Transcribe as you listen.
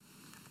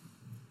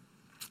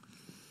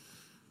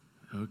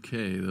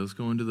Okay, those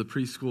going to the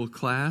preschool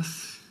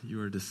class,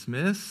 you are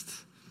dismissed.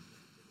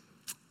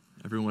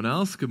 Everyone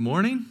else, good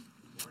morning.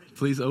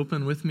 Please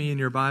open with me in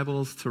your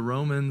Bibles to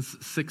Romans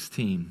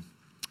 16.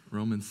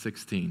 Romans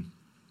 16.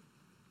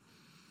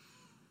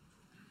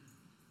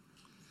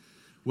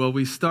 Well,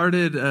 we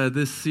started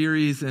this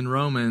series in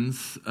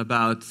Romans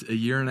about a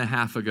year and a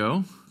half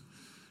ago,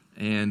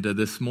 and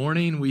this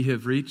morning we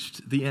have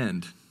reached the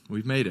end.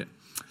 We've made it.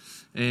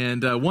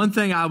 And one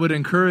thing I would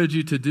encourage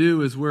you to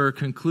do as we're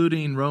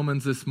concluding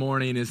Romans this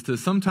morning is to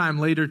sometime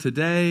later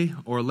today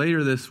or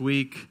later this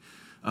week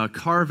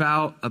carve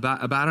out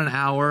about an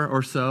hour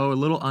or so, a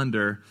little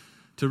under,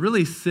 to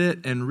really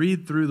sit and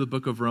read through the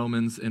book of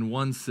Romans in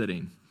one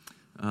sitting.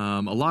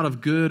 A lot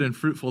of good and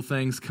fruitful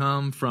things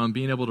come from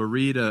being able to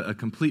read a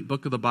complete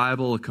book of the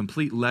Bible, a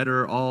complete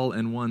letter, all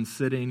in one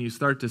sitting. You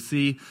start to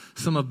see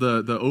some of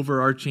the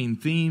overarching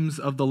themes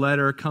of the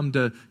letter come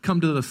to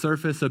the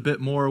surface a bit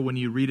more when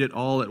you read it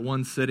all at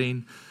one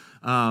sitting.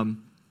 And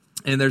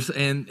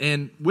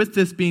with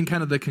this being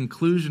kind of the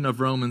conclusion of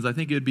Romans, I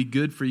think it would be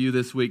good for you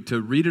this week to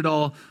read it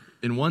all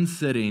in one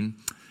sitting,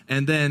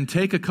 and then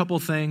take a couple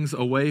things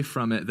away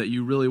from it that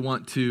you really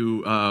want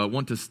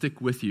to stick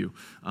with you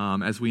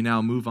as we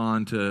now move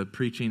on to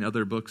preaching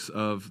other books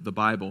of the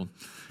Bible.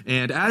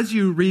 And as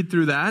you read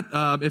through that,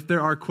 if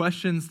there are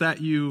questions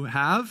that you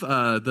have,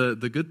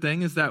 the good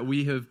thing is that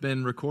we have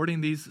been recording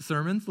these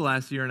sermons the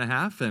last year and a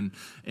half, and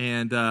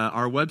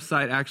our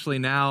website actually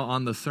now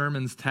on the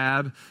Sermons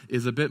tab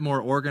is a bit more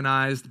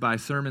organized by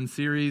sermon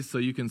series, so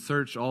you can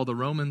search all the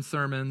Roman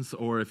sermons,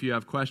 or if you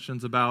have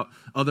questions about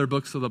other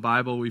books of the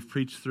Bible we've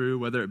preached through,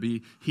 whether it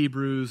be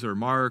Hebrews or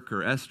Mark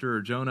or Esther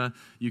or Jonah,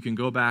 you can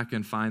go back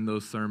and find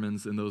those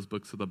sermons in those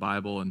books of the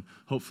Bible, and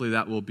hopefully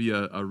that will be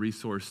a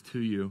resource to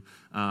you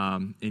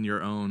in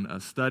your own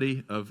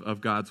study of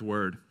God's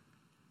Word.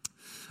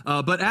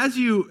 But as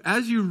you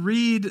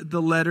read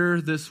the letter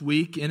this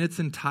week in its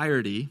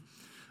entirety,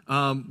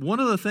 one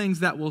of the things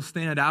that will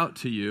stand out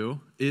to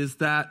you is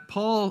that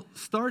Paul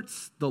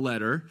starts the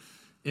letter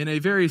in a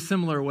very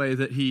similar way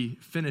that he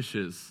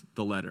finishes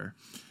the letter.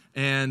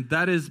 And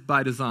that is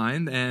by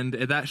design, and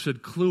that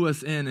should clue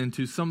us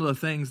into some of the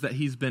things that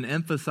he's been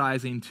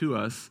emphasizing to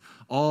us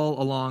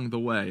all along the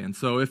way. And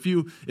so if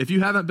you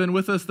haven't been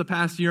with us the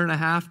past year and a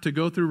half to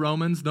go through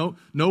Romans, no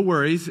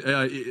worries.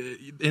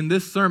 In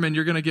this sermon,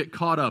 you're going to get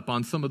caught up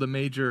on some of the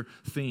major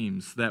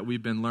themes that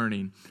we've been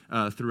learning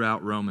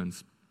throughout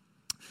Romans.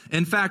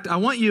 In fact, I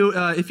want you,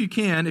 if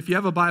you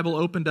have a Bible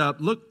opened up,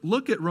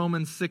 look at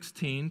Romans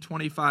 16,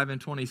 25 and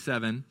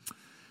 27.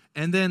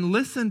 And then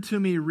listen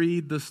to me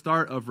read the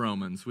start of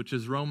Romans, which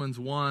is Romans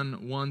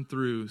 1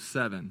 through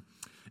 7.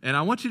 And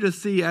I want you to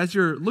see, as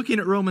you're looking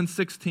at Romans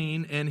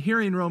 16 and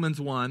hearing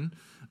Romans 1,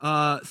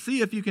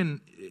 see if you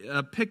can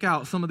pick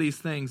out some of these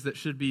things that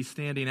should be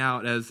standing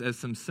out as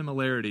some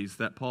similarities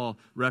that Paul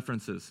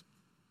references.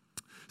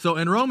 So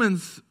in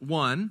Romans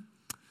 1,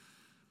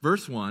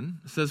 verse 1,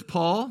 it says,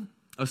 Paul,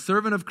 a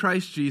servant of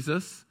Christ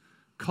Jesus,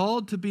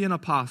 called to be an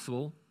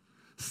apostle,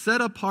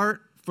 set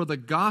apart for the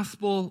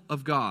gospel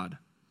of God,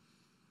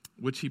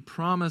 which he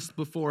promised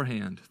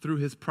beforehand through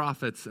his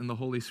prophets in the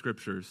Holy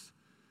Scriptures,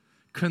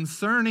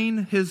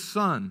 concerning his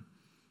Son,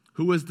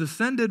 who was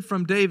descended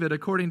from David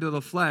according to the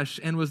flesh,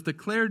 and was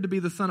declared to be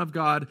the Son of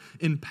God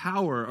in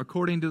power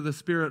according to the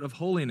Spirit of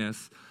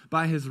holiness,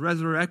 by his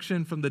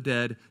resurrection from the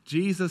dead,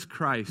 Jesus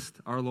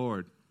Christ our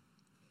Lord,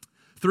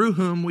 through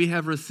whom we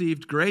have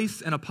received grace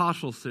and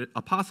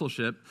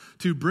apostleship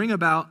to bring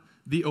about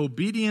the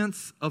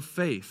obedience of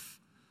faith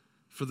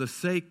for the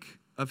sake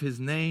of his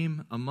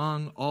name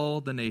among all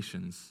the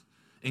nations,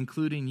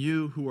 including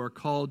you who are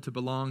called to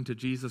belong to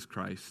Jesus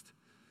Christ.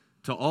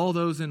 To all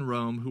those in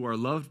Rome who are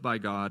loved by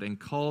God and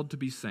called to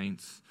be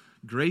saints,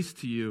 grace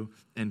to you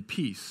and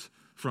peace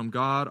from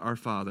God our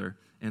Father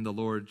and the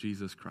Lord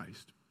Jesus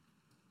Christ.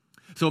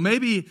 So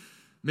maybe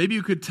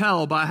you could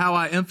tell by how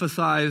I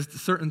emphasized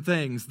certain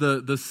things,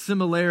 the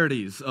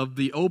similarities of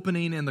the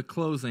opening and the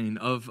closing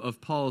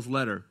of Paul's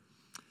letter.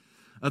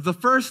 The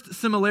first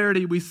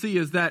similarity we see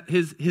is that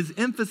his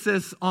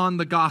emphasis on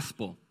the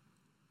gospel.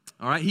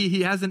 All right,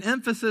 he has an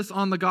emphasis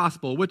on the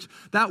gospel, which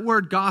that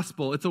word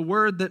gospel, it's a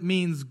word that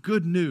means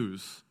good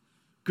news.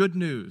 Good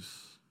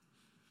news.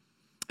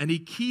 And he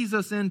keys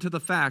us into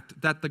the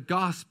fact that the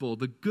gospel,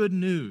 the good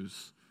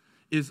news,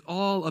 is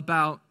all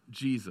about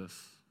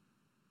Jesus.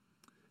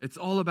 It's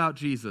all about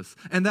Jesus.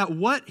 And that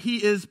what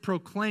he is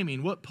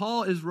proclaiming, what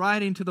Paul is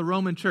writing to the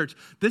Roman church,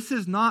 this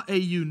is not a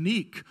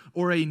unique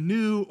or a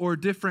new or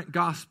different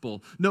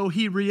gospel. No,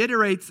 he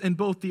reiterates in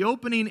both the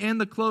opening and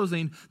the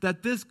closing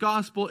that this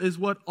gospel is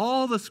what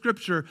all the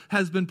Scripture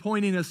has been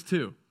pointing us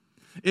to.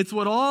 It's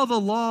what all the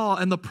law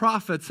and the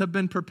prophets have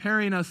been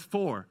preparing us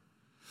for.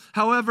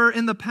 However,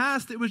 in the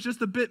past, it was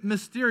just a bit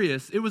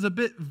mysterious. It was a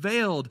bit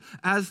veiled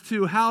as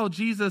to how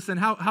Jesus and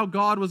how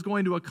God was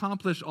going to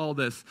accomplish all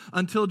this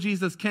until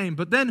Jesus came.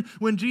 But then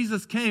when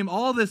Jesus came,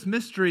 all this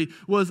mystery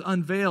was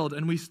unveiled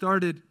and we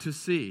started to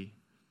see.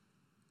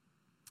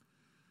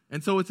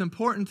 And so it's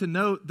important to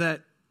note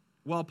that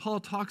while Paul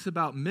talks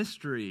about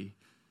mystery,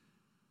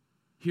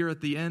 here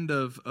at the end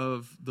of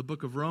the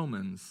book of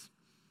Romans,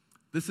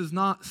 this is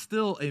not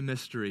still a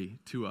mystery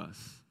to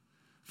us.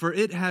 For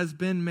it has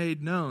been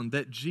made known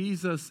that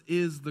Jesus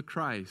is the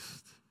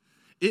Christ.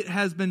 It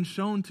has been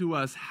shown to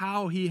us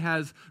how he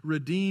has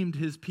redeemed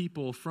his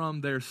people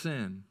from their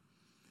sin.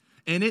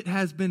 And it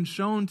has been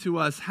shown to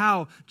us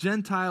how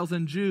Gentiles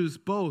and Jews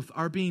both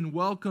are being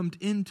welcomed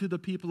into the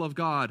people of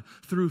God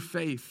through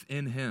faith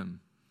in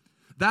him.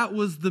 That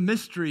was the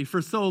mystery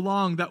for so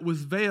long that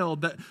was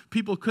veiled, that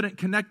people couldn't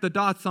connect the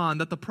dots on,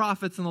 that the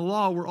prophets and the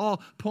law were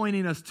all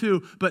pointing us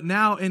to. But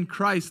now in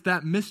Christ,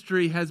 that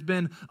mystery has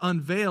been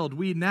unveiled.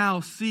 We now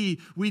see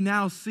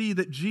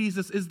that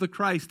Jesus is the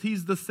Christ.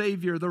 He's the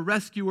Savior, the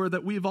rescuer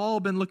that we've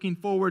all been looking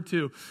forward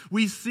to.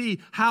 We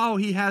see how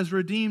he has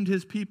redeemed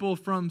his people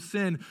from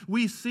sin.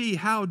 We see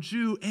how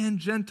Jew and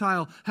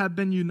Gentile have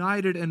been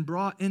united and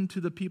brought into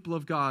the people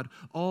of God,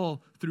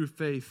 all through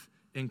faith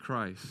in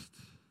Christ.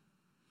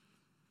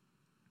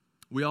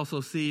 We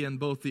also see in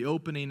both the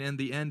opening and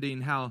the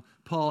ending how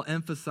Paul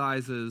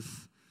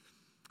emphasizes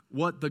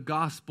what the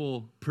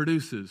gospel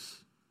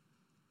produces.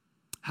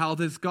 How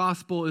this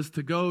gospel is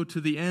to go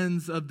to the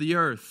ends of the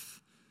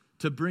earth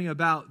to bring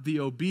about the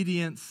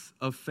obedience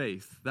of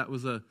faith. That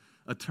was a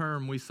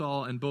term we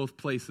saw in both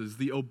places.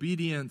 The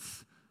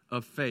obedience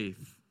of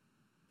faith.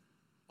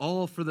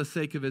 All for the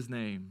sake of his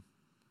name.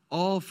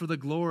 All for the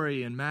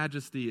glory and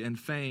majesty and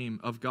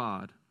fame of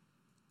God.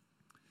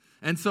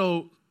 And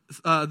so,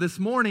 this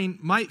morning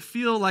might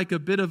feel like a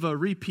bit of a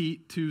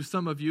repeat to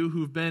some of you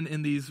who've been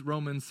in these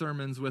Roman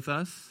sermons with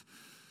us.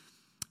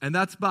 And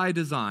that's by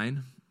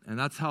design. And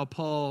that's how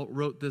Paul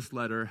wrote this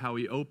letter, how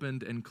he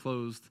opened and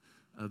closed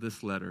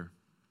this letter.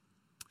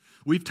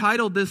 We've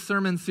titled this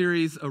sermon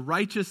series,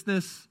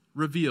 Righteousness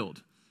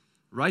Revealed.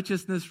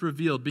 Righteousness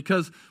Revealed,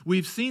 because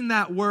we've seen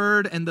that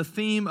word and the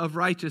theme of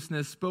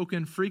righteousness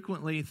spoken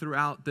frequently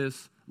throughout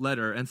this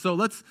letter. And so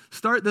let's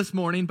start this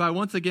morning by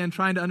once again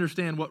trying to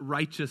understand what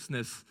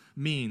righteousness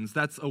means.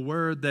 That's a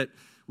word that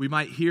we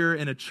might hear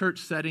in a church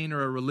setting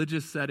or a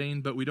religious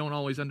setting, but we don't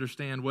always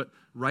understand what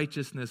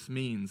righteousness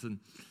means. And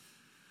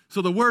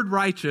so the word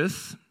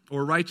righteous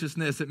or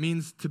righteousness, it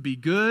means to be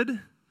good,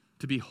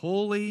 to be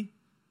holy,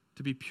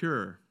 to be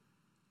pure.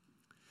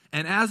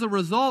 And as a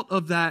result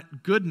of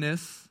that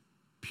goodness,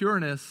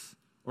 pureness,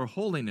 or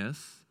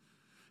holiness,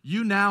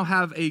 you now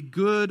have a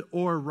good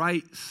or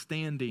right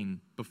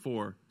standing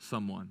before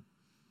someone.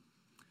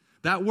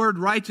 That word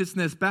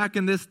righteousness, back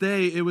in this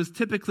day, it was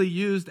typically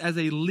used as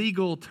a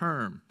legal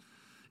term.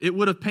 It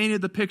would have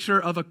painted the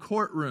picture of a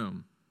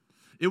courtroom.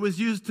 It was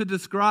used to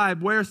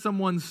describe where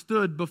someone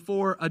stood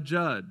before a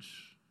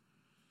judge.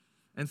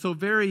 And so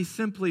very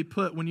simply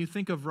put, when you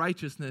think of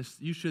righteousness,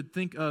 you should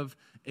think of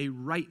a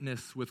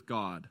rightness with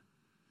God,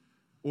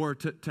 or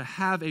to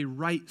have a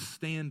right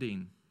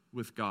standing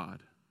with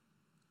God.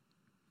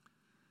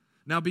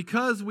 Now,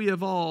 because we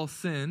have all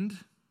sinned,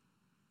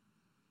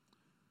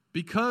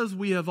 because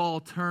we have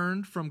all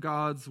turned from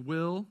God's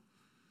will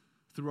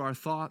through our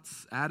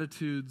thoughts,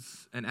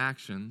 attitudes, and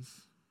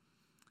actions,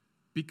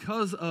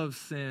 because of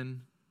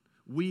sin,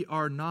 we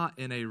are not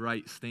in a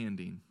right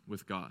standing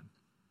with God.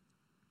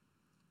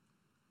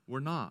 We're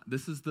not.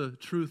 This is the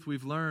truth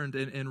we've learned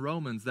in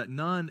Romans, that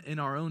none in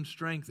our own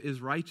strength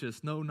is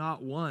righteous. No,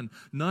 not one.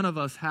 None of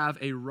us have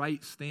a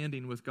right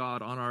standing with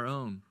God on our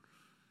own.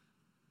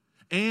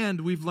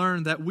 And we've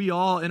learned that we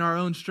all, in our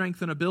own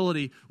strength and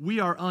ability, we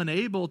are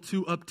unable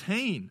to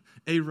obtain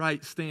a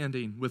right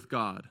standing with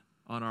God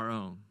on our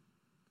own.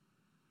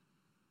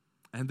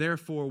 And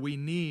therefore, we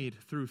need,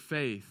 through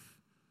faith,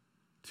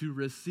 to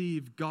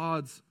receive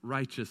God's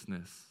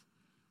righteousness,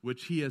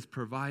 which he has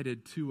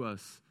provided to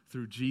us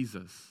through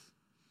Jesus.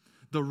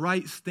 The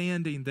right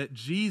standing that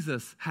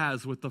Jesus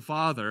has with the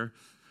Father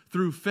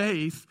through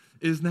faith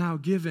is now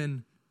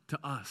given to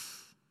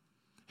us.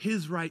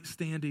 His right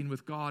standing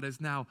with God is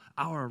now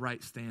our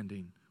right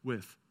standing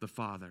with the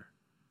Father.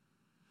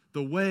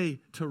 The way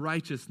to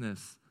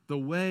righteousness, the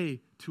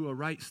way to a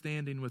right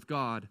standing with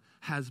God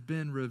has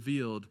been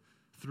revealed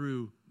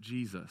through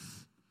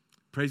Jesus.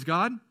 Praise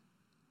God.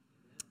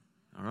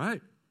 All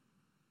right.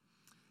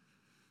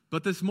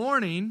 But this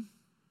morning,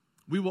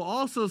 we will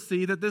also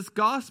see that this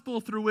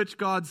gospel through which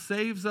God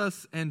saves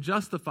us and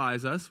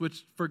justifies us,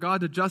 which for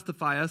God to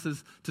justify us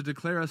is to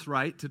declare us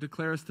right, to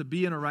declare us to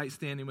be in a right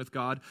standing with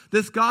God.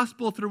 This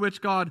gospel through which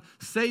God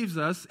saves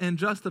us and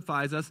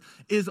justifies us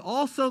is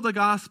also the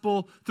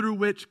gospel through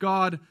which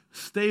God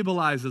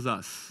stabilizes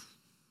us.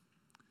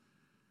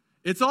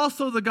 It's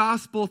also the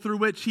gospel through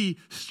which he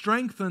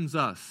strengthens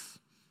us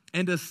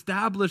and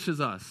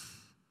establishes us.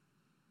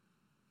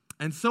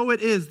 And so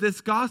it is this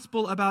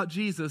gospel about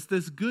Jesus,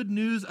 this good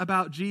news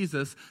about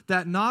Jesus,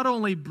 that not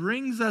only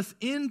brings us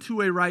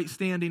into a right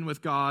standing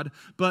with God,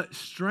 but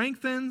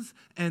strengthens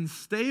and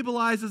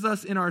stabilizes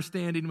us in our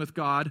standing with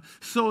God,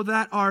 so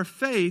that our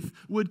faith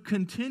would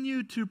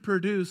continue to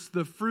produce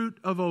the fruit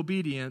of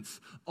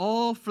obedience,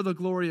 all for the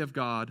glory of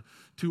God,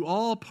 to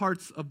all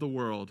parts of the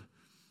world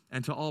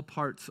and to all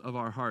parts of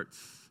our hearts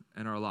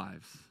and our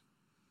lives.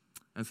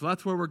 And so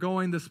that's where we're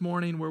going this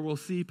morning, where we'll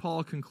see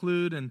Paul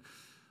conclude. And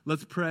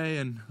Let's pray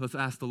and let's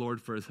ask the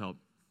Lord for his help.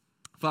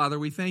 Father,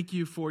 we thank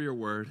you for your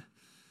word,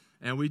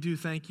 and we do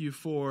thank you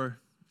for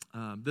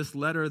this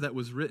letter that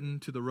was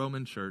written to the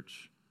Roman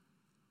church.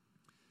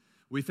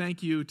 We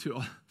thank you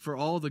for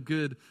all the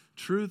good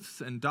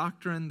truths and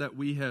doctrine that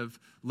we have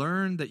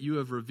learned, that you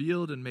have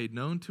revealed and made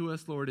known to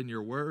us, Lord, in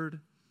your word.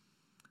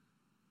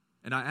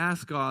 And I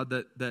ask, God,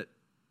 that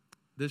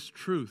this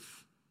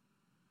truth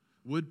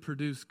would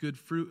produce good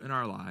fruit in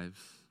our lives.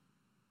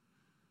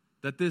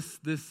 That this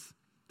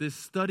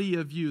study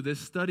of you, this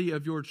study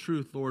of your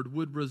truth, Lord,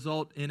 would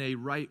result in a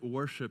right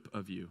worship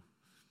of you.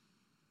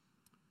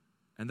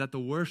 And that the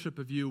worship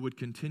of you would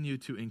continue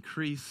to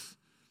increase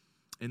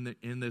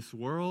in this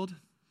world,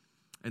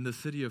 in the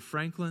city of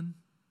Franklin,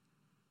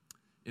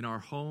 in our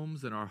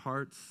homes, in our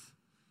hearts,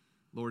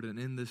 Lord, and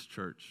in this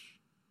church.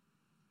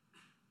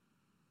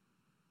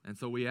 And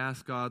so we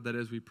ask, God, that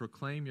as we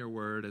proclaim your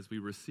word, as we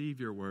receive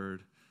your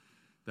word,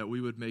 that we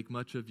would make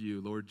much of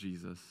you, Lord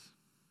Jesus.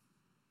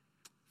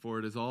 For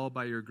it is all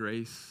by your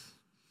grace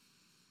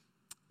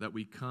that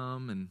we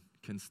come and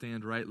can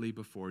stand rightly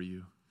before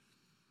you.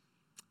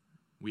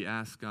 We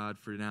ask, God,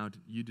 for now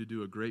you to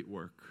do a great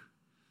work.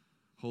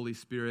 Holy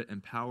Spirit,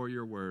 empower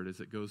your word as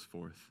it goes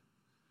forth.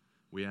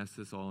 We ask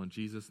this all in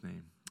Jesus'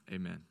 name.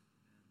 Amen.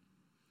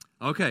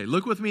 Okay,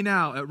 look with me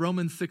now at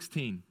Romans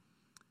 16,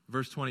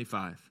 verse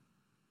 25.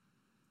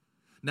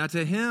 Now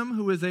to him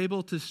who is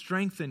able to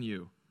strengthen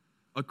you,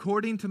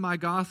 according to my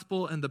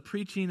gospel and the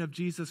preaching of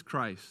Jesus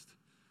Christ,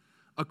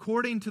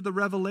 according to the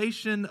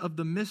revelation of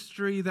the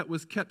mystery that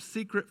was kept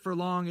secret for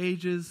long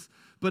ages,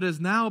 but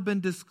has now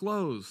been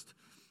disclosed,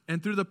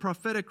 and through the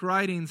prophetic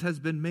writings has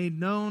been made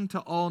known to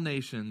all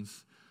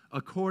nations,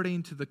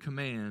 according to the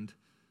command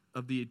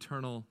of the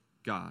eternal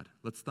God.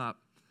 Let's stop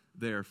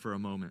there for a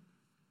moment.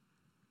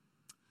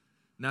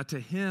 Now to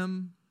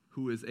him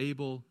who is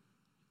able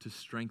to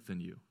strengthen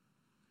you.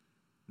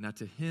 Now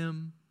to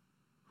him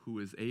who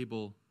is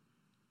able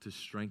to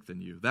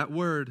strengthen you. That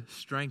word,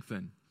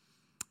 strengthen,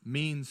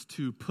 means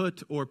to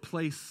put or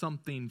place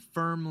something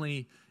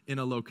firmly in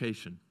a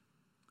location.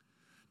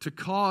 To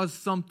cause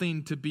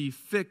something to be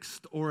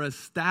fixed or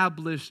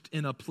established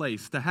in a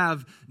place. To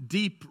have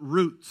deep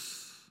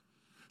roots.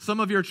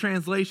 Some of your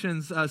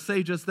translations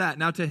say just that.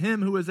 Now to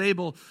him who is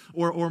able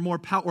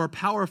or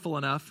powerful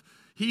enough,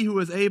 he who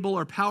is able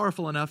or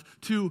powerful enough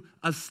to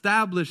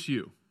establish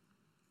you.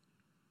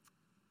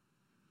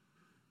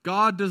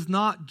 God does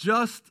not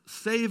just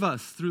save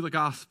us through the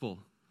gospel.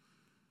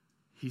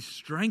 He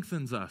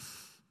strengthens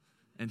us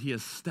and he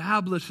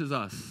establishes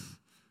us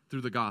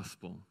through the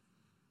gospel.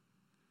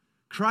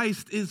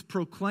 Christ is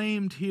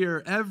proclaimed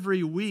here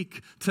every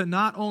week to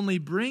not only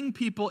bring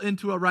people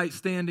into a right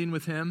standing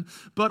with him,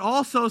 but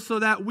also so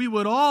that we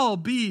would all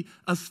be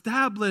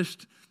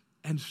established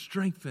and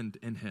strengthened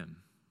in him.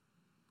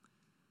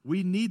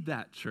 We need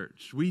that,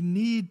 church. We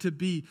need to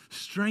be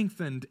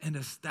strengthened and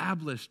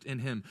established in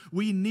him.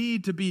 We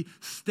need to be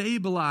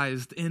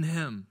stabilized in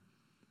him.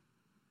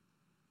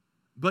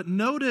 But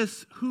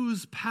notice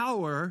whose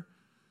power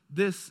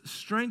this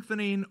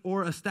strengthening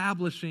or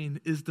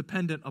establishing is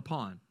dependent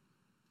upon.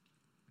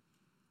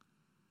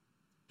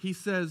 He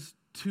says,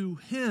 to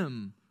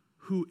him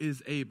who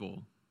is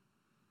able.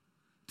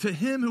 To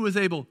him who is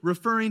able,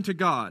 referring to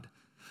God.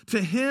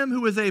 To him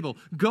who is able.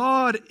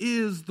 God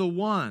is the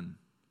one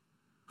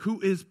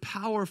who is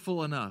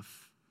powerful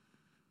enough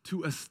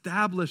to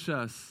establish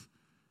us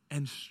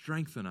and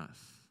strengthen us.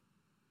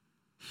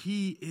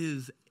 He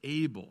is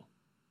able,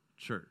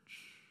 church.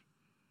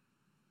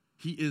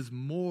 He is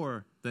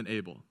more than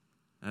able.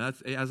 And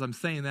that's, as I'm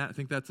saying that, I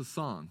think that's a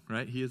song,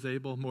 right? He is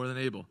able, more than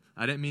able.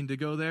 I didn't mean to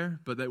go there,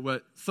 but that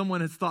what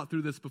someone has thought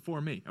through this before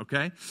me,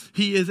 okay?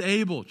 He is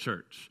able,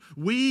 church.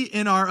 We,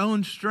 in our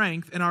own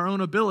strength and our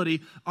own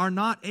ability, are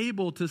not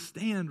able to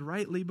stand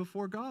rightly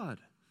before God.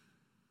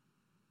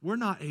 We're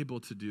not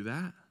able to do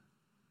that.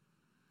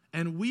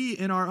 And we,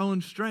 in our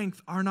own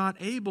strength, are not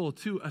able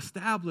to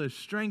establish,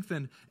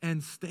 strengthen,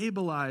 and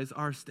stabilize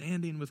our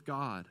standing with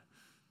God.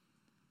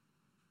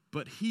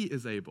 But he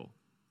is able.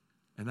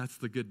 And that's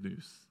the good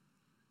news.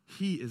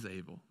 He is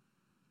able.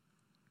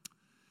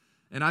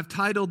 And I've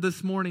titled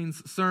this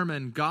morning's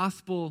sermon,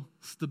 Gospel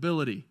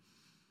Stability.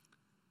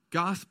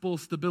 Gospel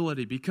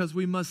stability, because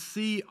we must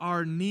see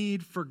our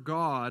need for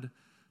God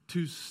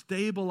to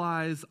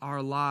stabilize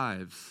our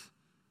lives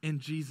in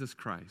Jesus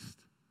Christ.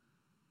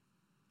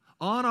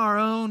 On our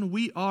own,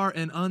 we are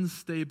an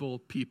unstable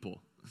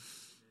people.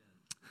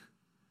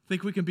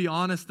 Think we can be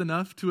honest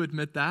enough to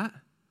admit that,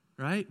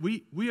 right?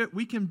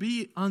 We can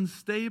be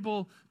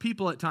unstable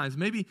people at times.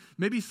 Maybe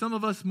some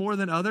of us more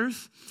than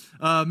others.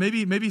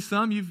 Maybe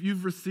some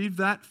you've received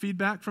that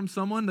feedback from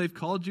someone. They've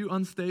called you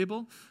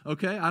unstable.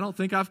 Okay, I don't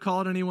think I've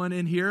called anyone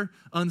in here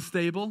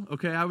unstable.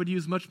 Okay, I would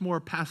use much more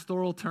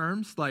pastoral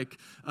terms like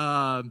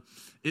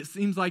it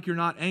seems like you're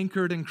not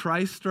anchored in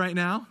Christ right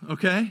now.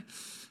 Okay.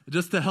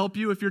 Just to help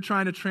you if you're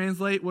trying to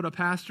translate what a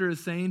pastor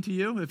is saying to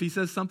you. If he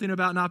says something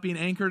about not being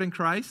anchored in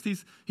Christ,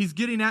 he's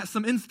getting at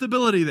some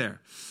instability there.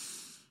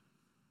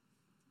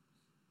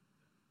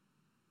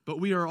 But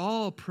we are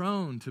all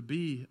prone to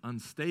be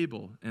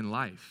unstable in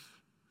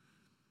life.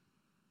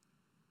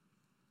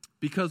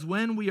 Because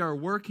when we are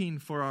working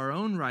for our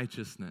own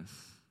righteousness,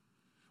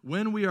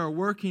 when we are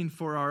working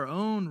for our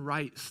own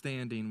right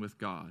standing with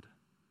God,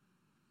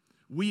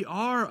 we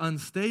are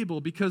unstable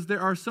because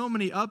there are so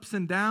many ups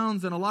and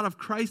downs and a lot of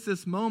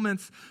crisis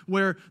moments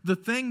where the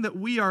thing that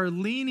we are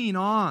leaning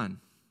on,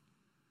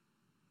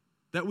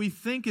 that we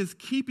think is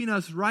keeping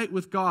us right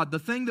with God, the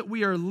thing that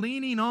we are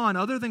leaning on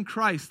other than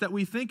Christ, that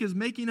we think is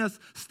making us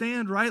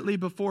stand rightly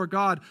before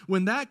God,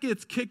 when that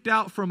gets kicked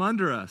out from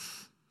under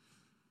us,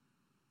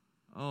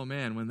 oh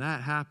man, when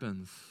that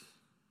happens,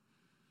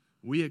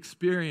 we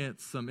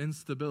experience some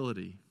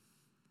instability.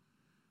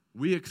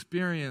 We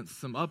experience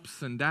some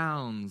ups and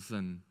downs,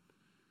 and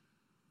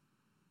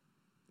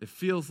it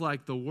feels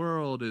like the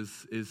world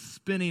is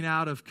spinning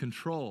out of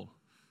control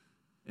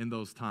in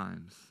those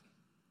times.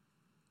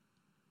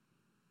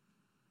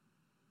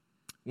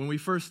 When we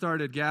first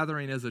started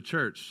gathering as a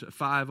church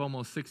 5,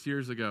 almost 6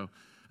 years ago,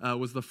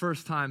 was the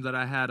first time that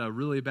I had a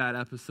really bad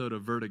episode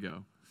of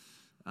vertigo.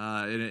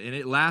 And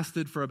it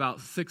lasted for about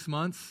 6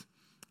 months,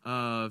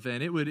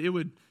 and it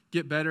would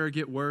get better,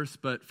 get worse.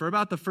 But for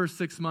about the first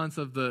 6 months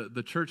of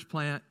the church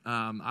plant,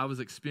 I was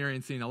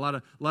experiencing a lot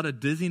of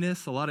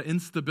dizziness, a lot of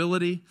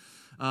instability.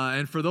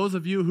 And for those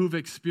of you who've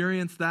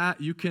experienced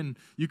that, you can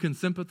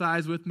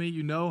sympathize with me.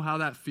 You know how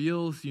that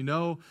feels. You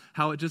know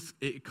how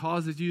it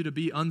causes you to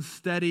be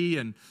unsteady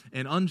and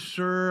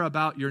unsure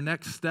about your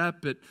next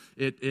step.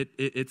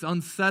 It's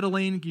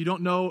unsettling. You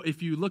don't know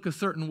if you look a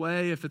certain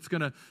way, if it's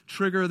going to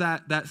trigger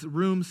that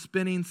room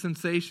spinning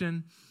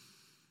sensation.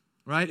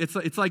 Right?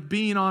 It's like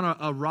being on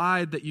a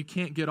ride that you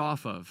can't get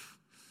off of.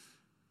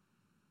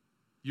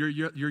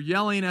 You're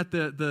yelling at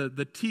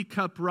the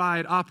teacup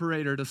ride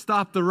operator to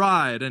stop the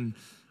ride, and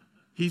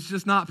he's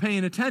just not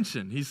paying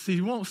attention. He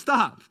won't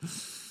stop.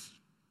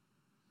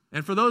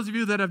 And for those of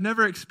you that have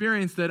never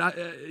experienced it,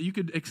 you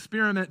could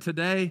experiment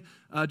today.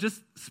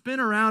 Just spin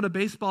around a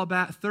baseball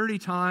bat 30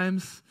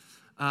 times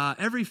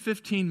every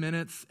 15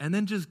 minutes, and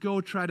then just go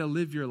try to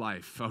live your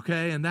life,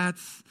 okay? And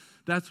that's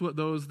what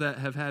those that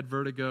have had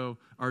vertigo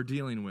are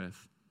dealing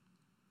with.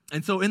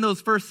 And so in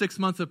those first 6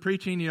 months of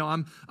preaching,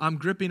 I'm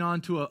gripping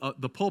onto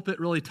the pulpit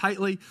really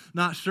tightly,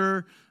 not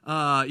sure,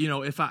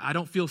 if I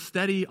don't feel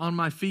steady on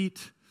my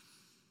feet.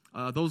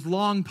 Those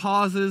long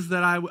pauses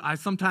that I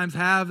sometimes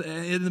have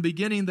in the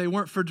beginning, they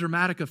weren't for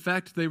dramatic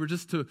effect. They were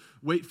just to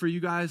wait for you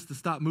guys to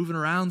stop moving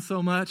around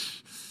so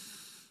much.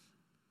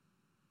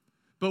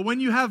 But when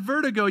you have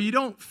vertigo, you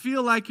don't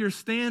feel like you're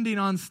standing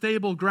on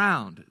stable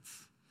ground.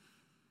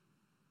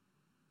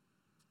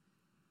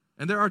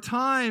 And there are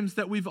times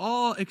that we've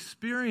all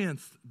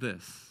experienced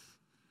this.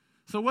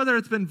 So whether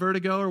it's been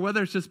vertigo or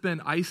whether it's just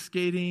been ice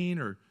skating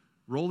or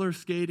roller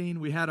skating,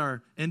 we had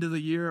our end of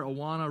the year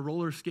Awana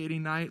roller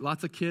skating night.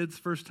 Lots of kids,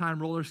 first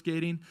time roller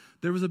skating.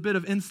 There was a bit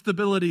of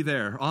instability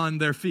there on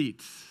their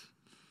feet.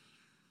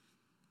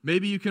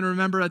 Maybe you can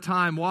remember a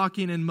time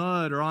walking in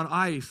mud or on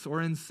ice or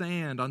in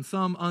sand on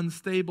some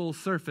unstable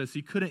surface.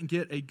 You couldn't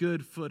get a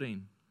good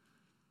footing.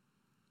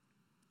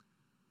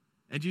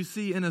 And you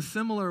see, in a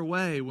similar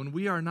way, when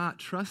we are not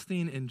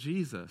trusting in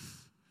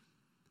Jesus,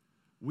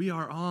 we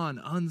are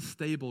on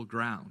unstable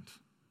ground.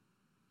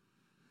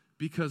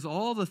 Because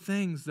all the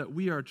things that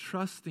we are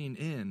trusting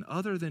in,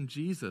 other than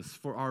Jesus,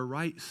 for our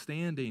right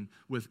standing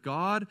with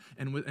God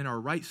and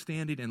our right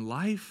standing in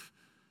life,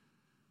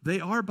 they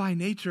are by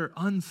nature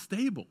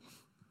unstable.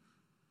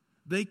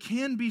 They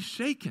can be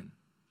shaken.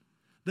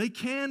 They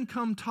can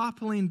come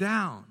toppling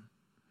down.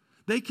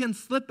 They can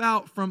slip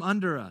out from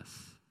under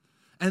us.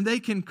 And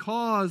they can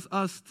cause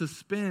us to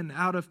spin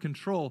out of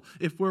control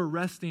if we're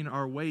resting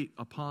our weight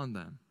upon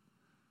them.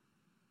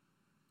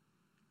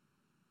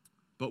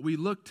 But we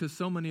look to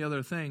so many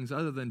other things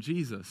other than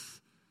Jesus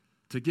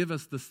to give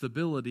us the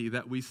stability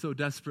that we so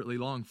desperately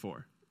long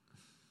for.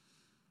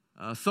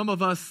 Some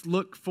of us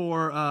look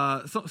for,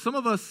 some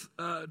of us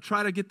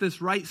try to get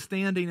this right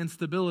standing and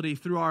stability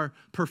through our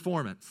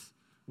performance.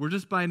 We're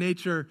just by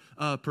nature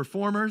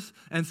performers,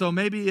 and so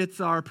maybe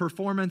it's our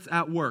performance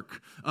at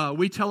work.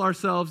 We tell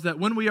ourselves that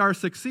when we are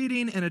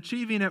succeeding and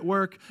achieving at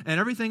work and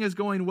everything is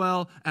going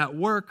well at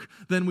work,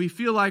 then we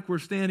feel like we're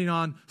standing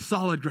on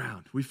solid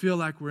ground. We feel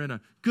like we're in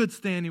a good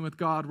standing with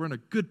God. We're in a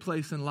good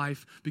place in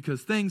life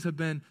because things have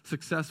been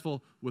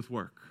successful with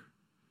work.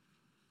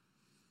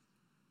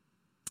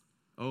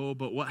 Oh,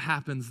 but what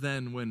happens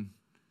then when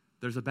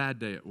there's a bad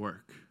day at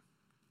work?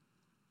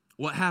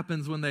 What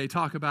happens when they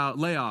talk about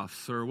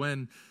layoffs or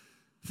when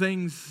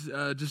things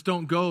just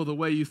don't go the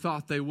way you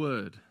thought they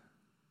would?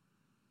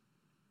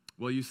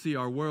 Well, you see,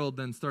 our world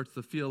then starts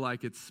to feel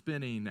like it's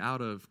spinning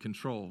out of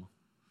control.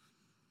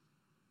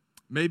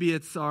 Maybe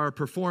it's our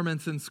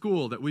performance in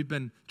school that we've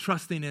been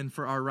trusting in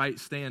for our right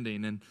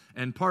standing,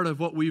 and part of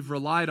what we've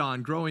relied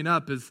on growing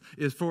up is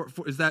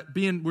that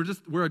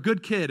we're a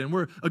good kid and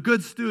we're a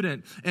good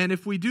student, and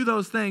if we do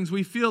those things,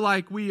 we feel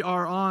like we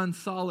are on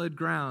solid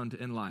ground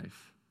in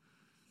life.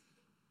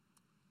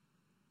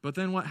 But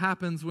then what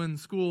happens when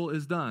school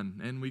is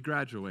done and we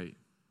graduate?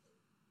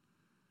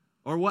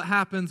 Or what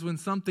happens when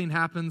something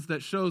happens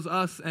that shows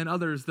us and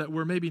others that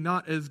we're maybe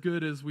not as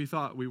good as we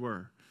thought we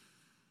were?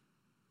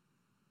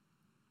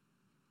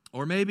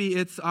 Or maybe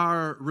it's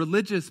our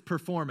religious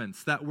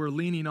performance that we're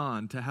leaning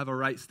on to have a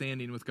right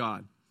standing with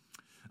God.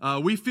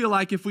 We feel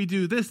like if we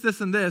do this,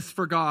 this, and this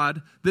for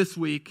God this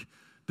week,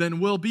 then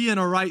we'll be in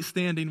a right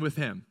standing with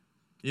Him.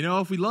 You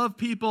know, if we love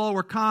people,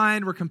 we're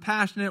kind, we're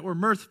compassionate, we're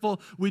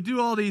merciful, we do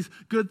all these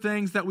good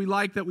things that we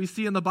like, that we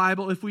see in the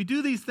Bible. If we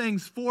do these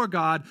things for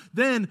God,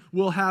 then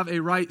we'll have a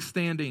right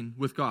standing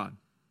with God.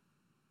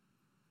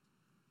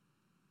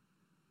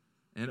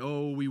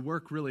 And we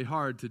work really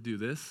hard to do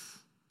this.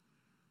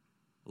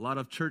 A lot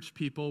of church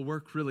people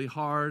work really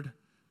hard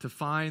to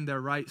find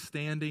their right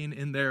standing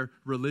in their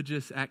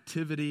religious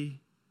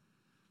activity.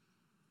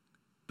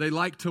 They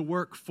like to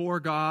work for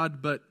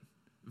God, but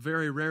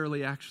very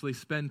rarely actually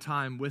spend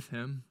time with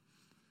Him.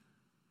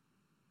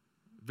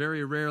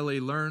 Very rarely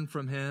learn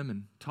from Him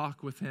and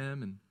talk with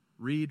Him and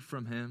read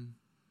from Him.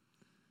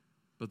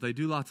 But they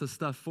do lots of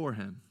stuff for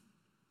Him.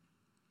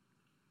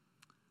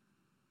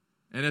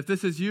 And if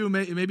this is you,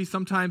 maybe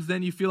sometimes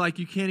then you feel like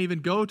you can't even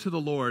go to the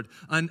Lord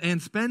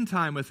and spend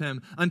time with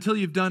Him until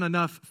you've done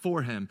enough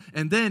for Him.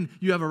 And then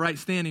you have a right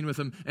standing with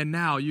Him, and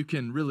now you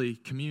can really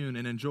commune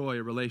and enjoy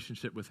a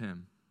relationship with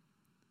Him.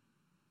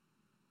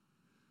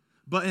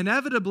 But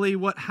inevitably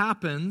what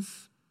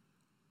happens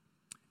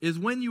is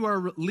when you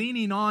are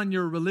leaning on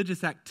your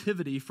religious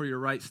activity for your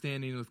right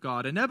standing with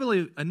God,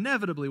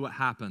 inevitably what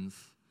happens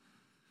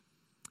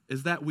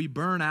is that we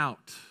burn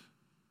out.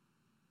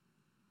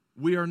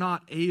 We are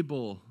not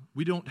able,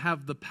 we don't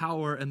have the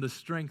power and the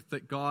strength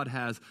that God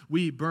has.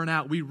 We burn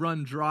out, we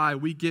run dry,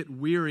 we get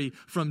weary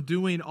from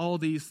doing all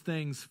these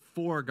things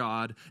for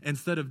God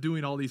instead of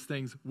doing all these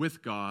things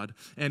with God.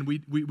 And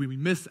we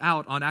miss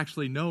out on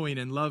actually knowing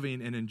and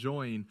loving and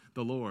enjoying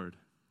the Lord.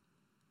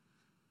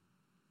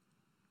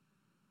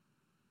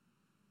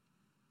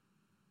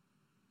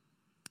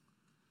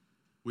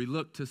 We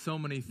look to so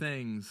many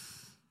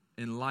things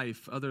in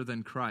life other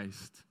than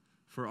Christ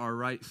for our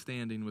right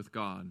standing with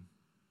God.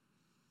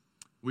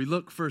 We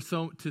look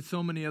to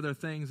so many other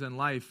things in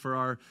life for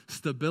our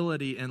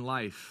stability in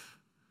life.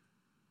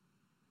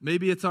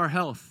 Maybe it's our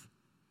health.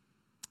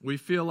 We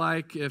feel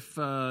like if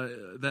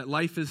that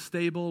life is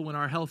stable when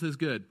our health is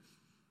good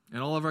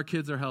and all of our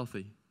kids are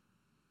healthy.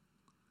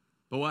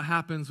 But what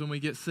happens when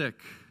we get sick?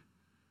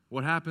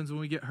 What happens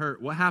when we get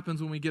hurt? What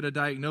happens when we get a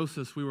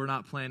diagnosis we were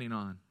not planning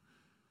on?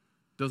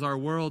 Does our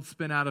world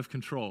spin out of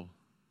control?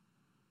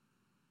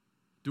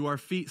 Do our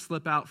feet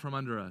slip out from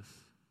under us?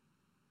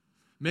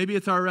 Maybe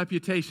it's our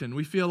reputation.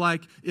 We feel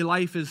like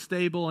life is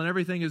stable and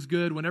everything is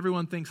good when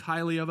everyone thinks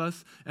highly of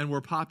us and we're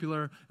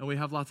popular and we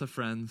have lots of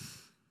friends.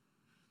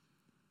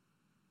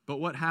 But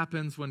what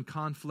happens when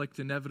conflict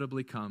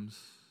inevitably comes?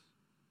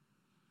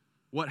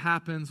 What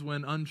happens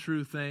when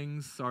untrue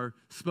things are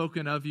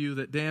spoken of you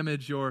that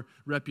damage your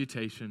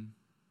reputation?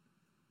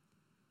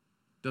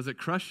 Does it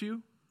crush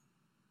you?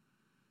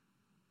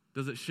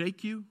 Does it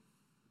shake you?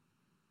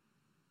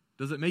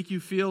 Does it make you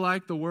feel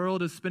like the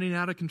world is spinning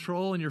out of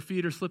control and your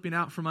feet are slipping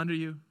out from under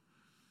you?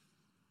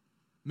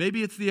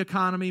 Maybe it's the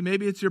economy,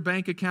 maybe it's your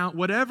bank account,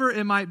 whatever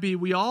it might be,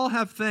 we all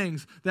have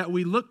things that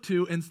we look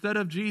to instead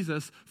of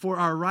Jesus for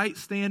our right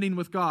standing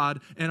with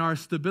God and our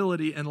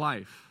stability in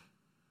life.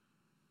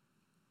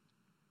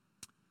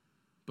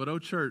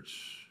 But,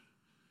 church,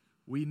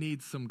 we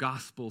need some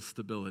gospel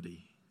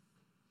stability.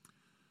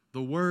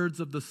 The words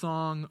of the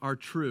song are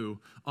true.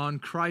 On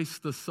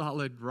Christ the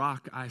solid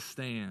rock I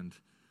stand.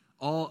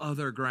 All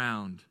other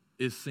ground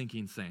is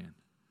sinking sand.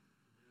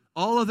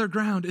 All other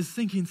ground is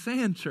sinking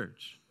sand,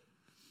 church.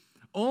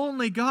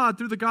 Only God,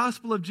 through the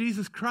gospel of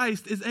Jesus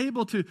Christ, is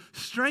able to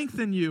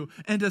strengthen you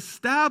and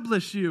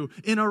establish you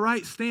in a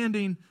right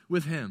standing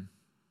with Him.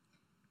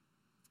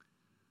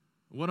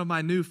 One of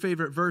my new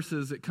favorite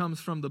verses, it comes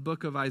from the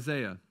book of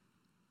Isaiah.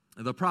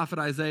 The prophet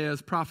Isaiah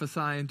is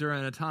prophesying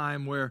during a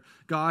time where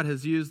God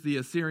has used the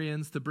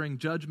Assyrians to bring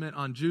judgment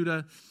on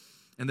Judah.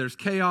 And there's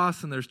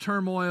chaos, and there's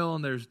turmoil,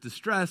 and there's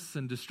distress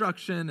and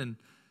destruction.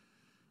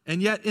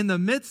 And yet, in the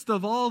midst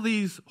of all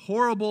these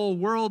horrible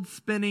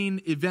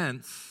world-spinning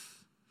events,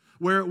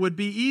 where it would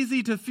be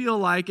easy to feel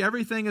like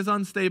everything is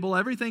unstable,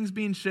 everything's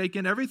being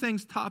shaken,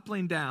 everything's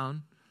toppling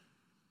down,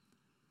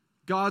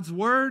 God's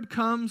word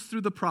comes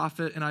through the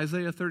prophet in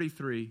Isaiah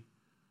 33,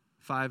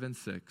 5 and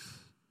 6.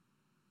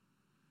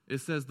 It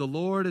says, "The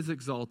Lord is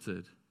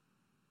exalted,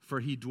 for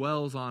He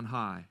dwells on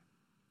high.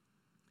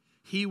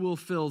 He will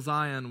fill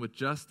Zion with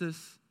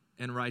justice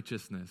and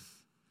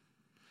righteousness,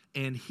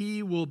 and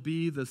He will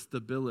be the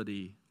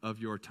stability of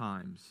your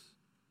times.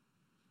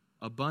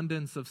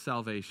 Abundance of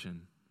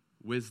salvation,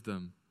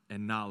 wisdom,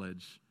 and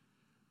knowledge.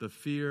 The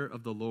fear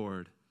of the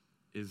Lord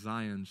is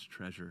Zion's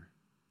treasure."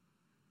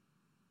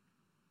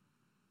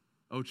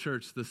 Oh,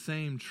 church, the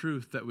same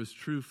truth that was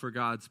true for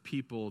God's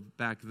people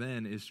back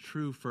then is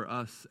true for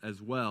us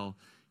as well.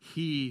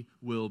 He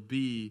will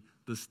be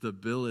the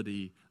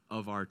stability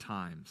of our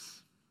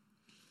times.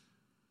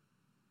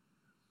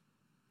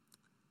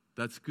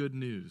 That's good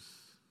news.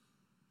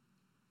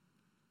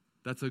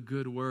 That's a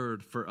good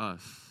word for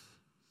us.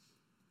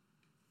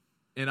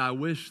 And I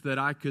wish that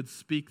I could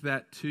speak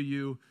that to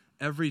you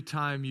every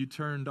time you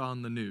turned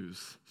on the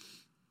news.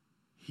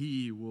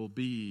 He will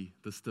be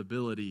the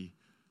stability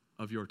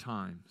of your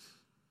times.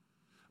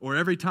 Or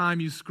every time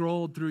you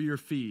scrolled through your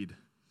feed.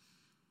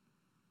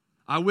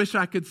 I wish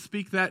I could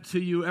speak that to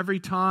you every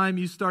time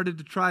you started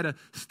to try to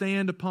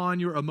stand upon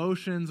your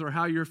emotions or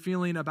how you're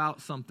feeling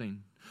about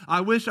something.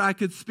 I wish I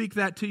could speak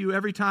that to you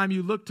every time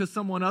you look to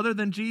someone other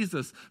than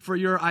Jesus for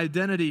your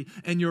identity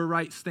and your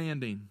right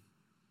standing.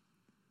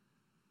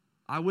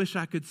 I wish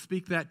I could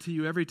speak that to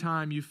you every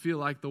time you feel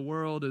like the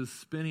world is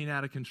spinning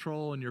out of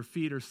control and your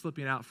feet are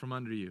slipping out from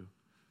under you.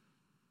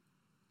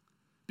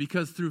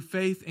 Because through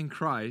faith in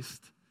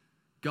Christ,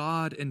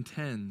 God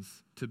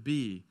intends to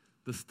be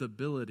the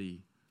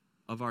stability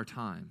of our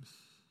times.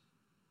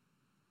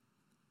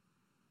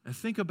 And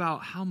think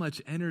about how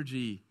much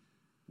energy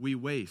we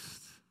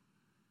waste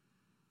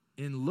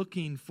in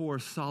looking for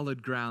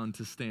solid ground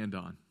to stand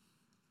on.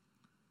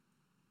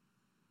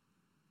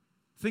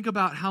 Think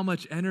about how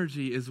much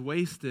energy is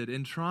wasted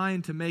in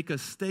trying to make a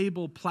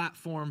stable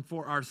platform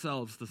for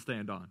ourselves to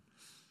stand on.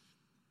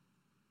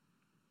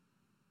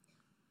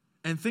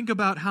 And think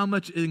about how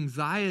much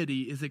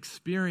anxiety is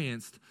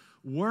experienced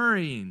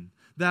worrying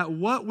that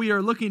what we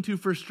are looking to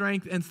for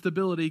strength and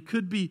stability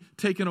could be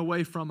taken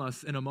away from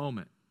us in a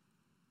moment.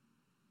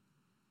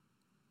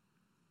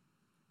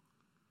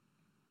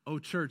 Oh,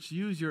 church,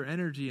 use your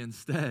energy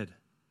instead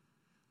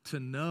to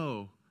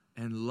know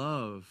and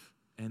love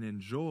and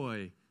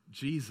enjoy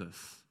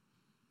Jesus.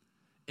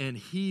 And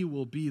He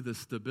will be the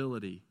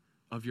stability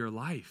of your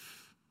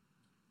life.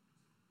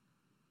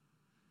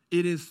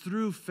 It is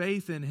through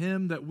faith in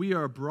Him that we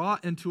are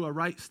brought into a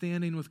right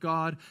standing with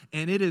God,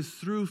 and it is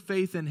through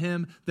faith in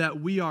Him that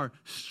we are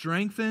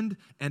strengthened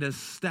and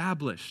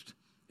established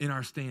in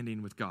our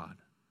standing with God.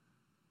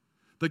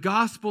 The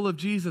gospel of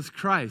Jesus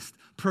Christ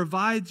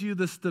provides you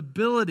the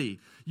stability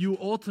you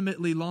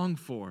ultimately long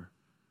for,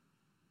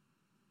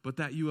 but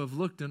that you have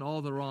looked in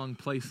all the wrong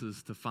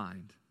places to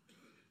find.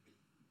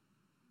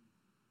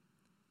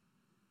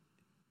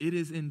 It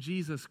is in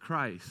Jesus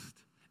Christ,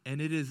 and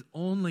it is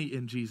only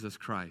in Jesus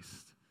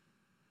Christ,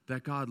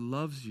 that God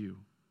loves you,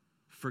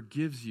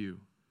 forgives you,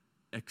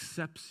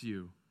 accepts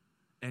you,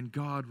 and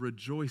God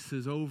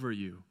rejoices over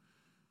you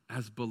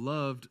as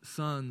beloved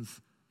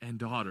sons and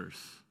daughters.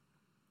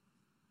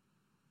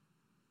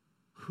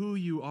 Who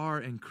you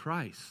are in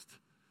Christ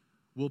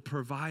will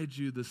provide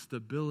you the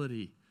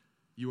stability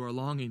you are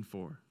longing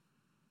for.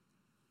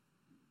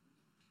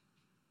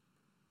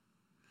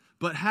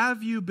 But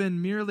have you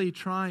been merely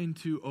trying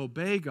to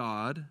obey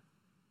God?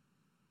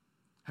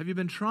 Have you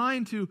been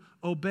trying to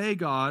obey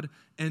God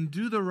and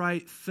do the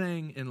right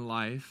thing in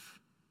life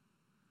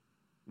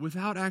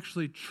without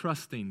actually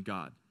trusting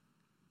God?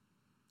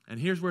 And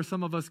here's where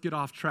some of us get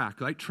off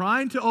track, like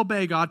trying to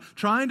obey God,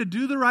 trying to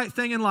do the right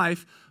thing in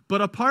life,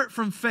 but apart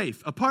from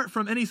faith, apart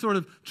from any sort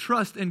of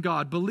trust in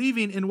God,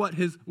 believing in what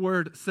His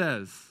Word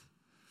says.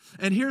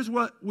 And here's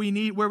what we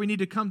need, where we need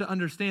to come to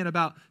understand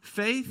about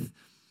faith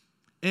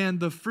and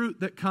the fruit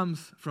that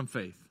comes from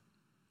faith.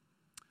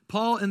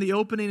 Paul, in the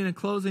opening and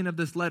closing of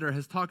this letter,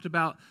 has talked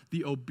about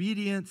the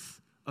obedience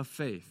of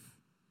faith.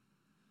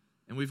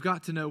 And we've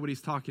got to know what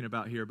he's talking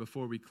about here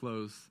before we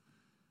close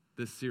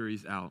this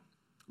series out.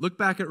 Look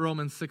back at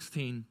Romans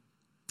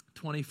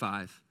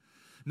 16:25.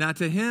 Now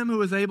to Him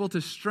who is able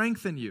to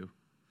strengthen you,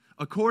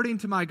 according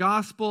to my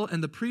gospel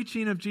and the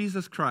preaching of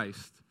Jesus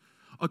Christ,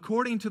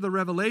 according to the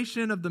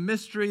revelation of the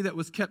mystery that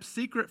was kept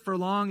secret for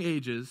long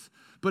ages,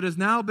 but has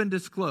now been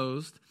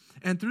disclosed,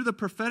 and through the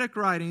prophetic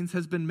writings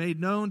has been made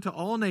known to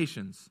all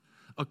nations,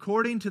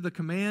 according to the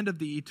command of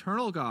the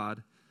eternal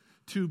God,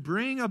 to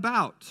bring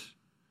about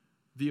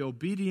the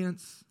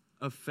obedience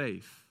of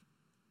faith.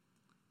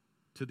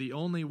 To the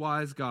only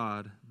wise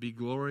God be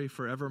glory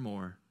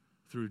forevermore,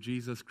 through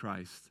Jesus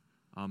Christ.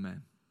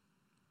 Amen.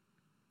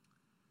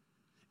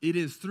 It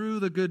is through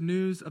the good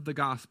news of the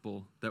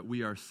gospel that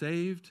we are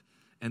saved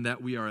and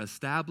that we are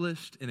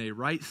established in a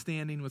right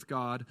standing with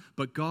God,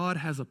 but God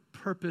has a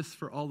purpose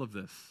for all of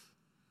this.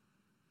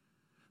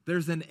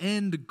 There's an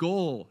end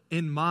goal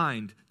in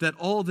mind that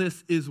all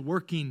this is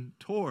working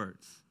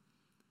towards.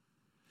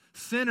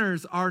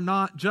 Sinners are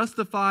not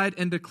justified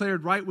and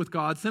declared right with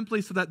God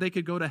simply so that they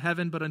could go to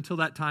heaven, but until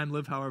that time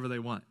live however they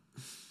want.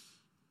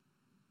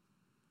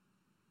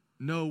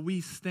 No,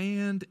 we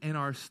stand and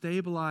are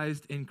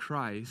stabilized in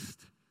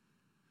Christ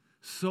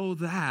so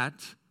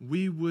that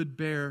we would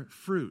bear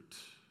fruit,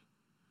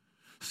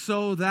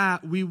 so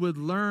that we would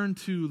learn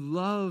to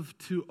love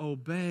to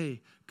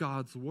obey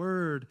God's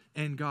word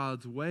and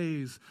God's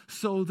ways,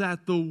 so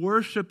that the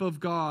worship of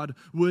God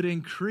would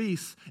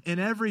increase in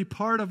every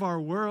part of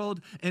our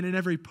world and in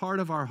every part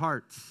of our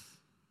hearts.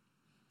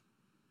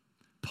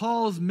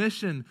 Paul's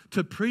mission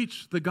to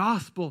preach the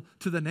gospel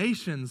to the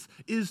nations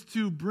is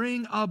to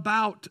bring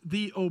about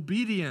the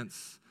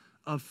obedience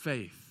of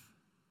faith.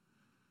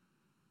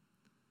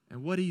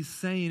 And what he's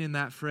saying in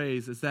that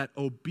phrase is that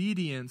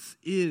obedience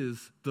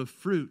is the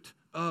fruit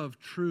of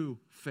true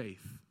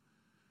faith.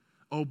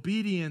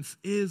 obedience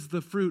is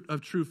the fruit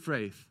of true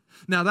faith.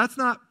 Now, that's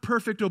not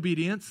perfect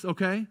obedience,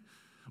 okay?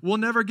 We'll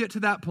never get to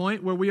that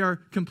point where we are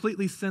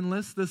completely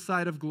sinless this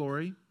side of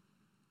glory.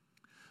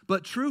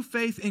 But true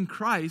faith in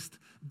Christ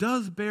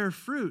does bear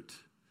fruit,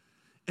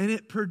 and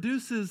it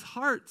produces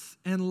hearts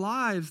and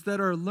lives that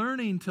are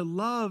learning to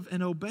love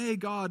and obey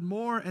God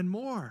more and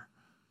more.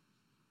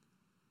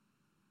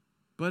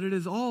 But it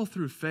is all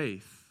through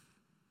faith.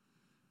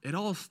 It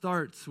all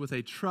starts with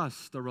a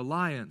trust, a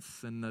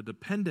reliance, and a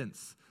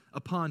dependence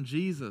upon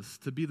Jesus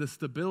to be the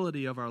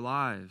stability of our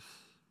lives.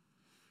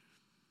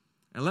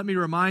 And let me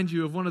remind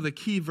you of one of the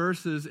key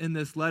verses in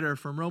this letter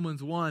from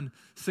Romans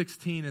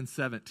 1:16 and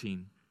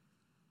 17.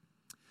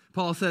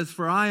 Paul says,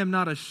 "For I am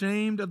not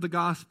ashamed of the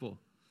gospel,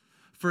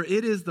 for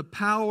it is the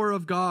power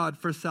of God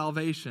for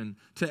salvation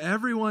to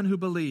everyone who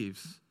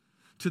believes,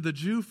 to the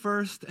Jew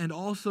first and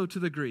also to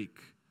the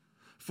Greek.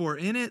 For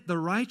in it the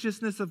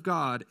righteousness of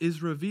God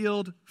is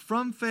revealed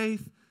from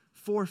faith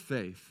for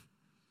faith.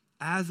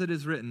 As it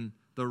is written,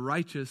 the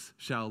righteous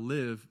shall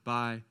live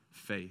by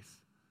faith."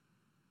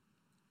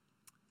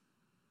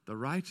 The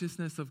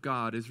righteousness of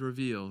God is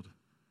revealed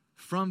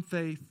from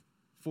faith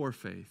for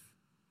faith.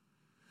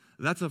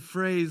 That's a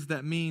phrase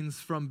that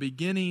means from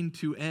beginning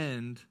to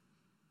end,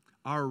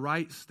 our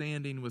right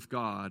standing with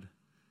God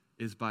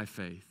is by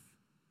faith.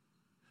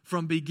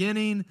 From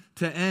beginning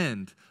to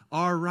end,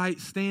 our right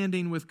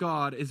standing with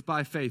God is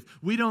by faith.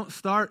 We don't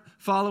start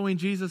following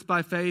Jesus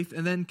by faith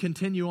and then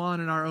continue on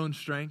in our own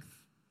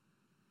strength.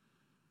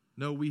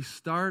 No, we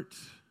start,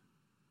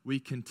 we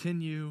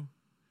continue,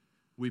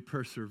 we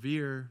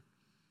persevere,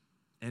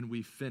 and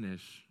we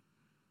finish,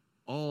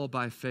 all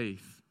by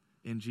faith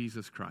in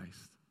Jesus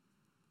Christ.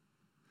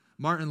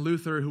 Martin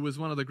Luther, who was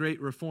one of the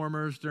great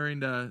reformers during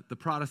the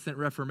Protestant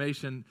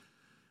Reformation,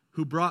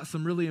 who brought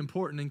some really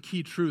important and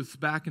key truths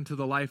back into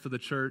the life of the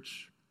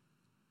church,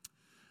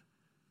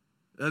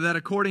 that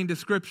according to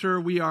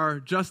Scripture, we are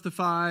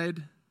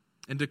justified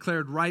and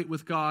declared right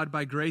with God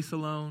by grace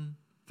alone,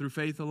 through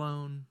faith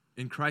alone,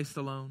 in Christ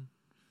alone.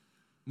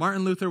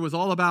 Martin Luther was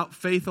all about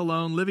faith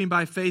alone, living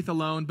by faith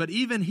alone, but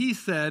even he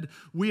said,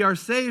 we are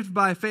saved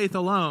by faith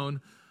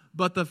alone,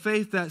 but the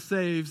faith that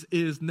saves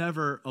is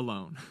never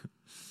alone.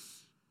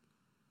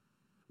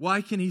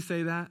 Why can he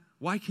say that?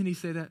 Why can he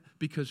say that?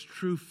 Because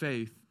true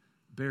faith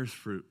bears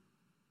fruit.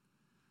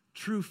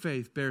 True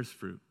faith bears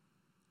fruit.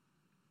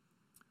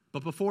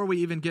 But before we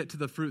even get to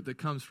the fruit that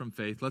comes from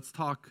faith, let's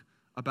talk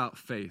about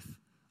faith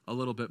a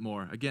little bit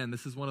more. Again,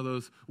 this is one of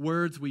those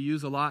words we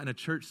use a lot in a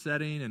church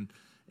setting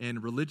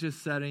and religious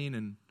setting,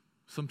 and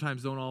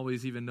sometimes don't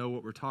always even know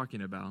what we're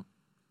talking about.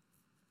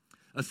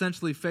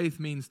 Essentially, faith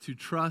means to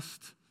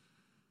trust,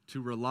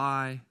 to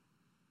rely,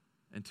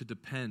 and to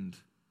depend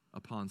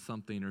upon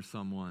something or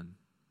someone.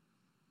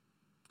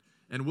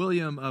 And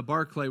William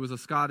Barclay was a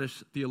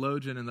Scottish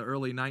theologian in the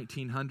early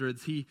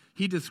 1900s.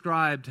 He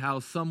described how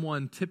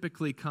someone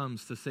typically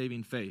comes to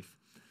saving faith.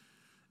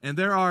 And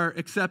there are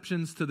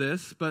exceptions to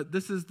this, but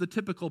this is the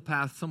typical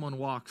path someone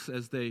walks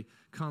as they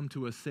come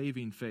to a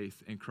saving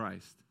faith in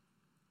Christ.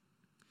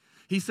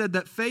 He said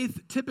that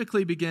faith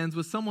typically begins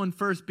with someone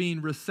first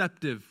being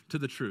receptive to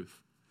the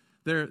truth.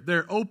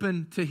 They're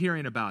open to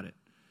hearing about it.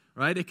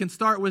 Right? It can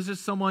start with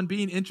just someone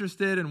being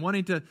interested and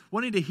wanting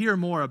to hear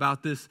more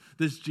about this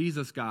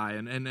Jesus guy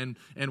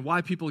and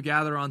why people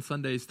gather on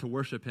Sundays to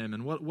worship him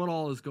and what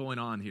all is going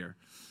on here.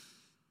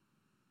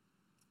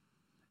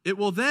 It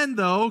will then,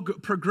 though,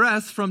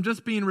 progress from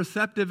just being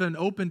receptive and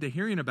open to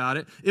hearing about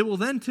it. It will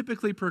then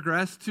typically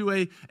progress to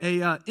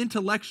a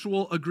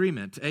intellectual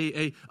agreement,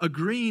 a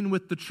agreeing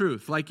with the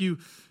truth. Like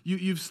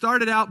you've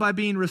started out by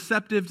being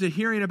receptive to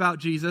hearing about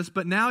Jesus,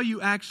 but now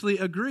you actually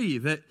agree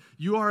that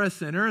you are a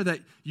sinner, that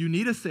you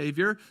need a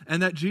Savior,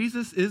 and that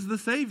Jesus is the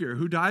Savior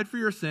who died for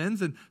your sins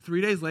and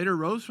 3 days later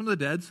rose from the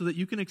dead so that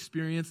you can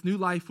experience new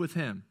life with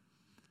him.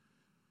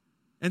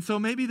 And so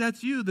maybe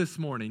that's you this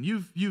morning.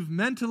 You've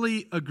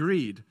mentally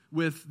agreed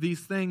with these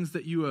things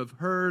that you have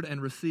heard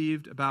and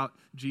received about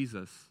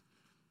Jesus.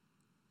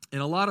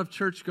 And a lot of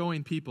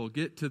church-going people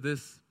get to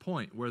this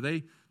point where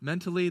they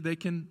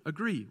can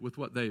agree with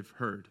what they've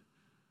heard.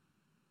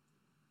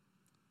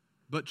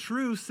 But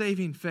true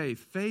saving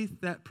faith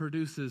that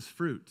produces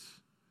fruit,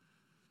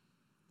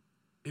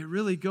 it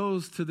really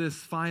goes to this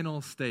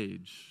final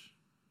stage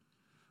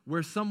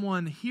where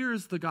someone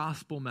hears the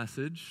gospel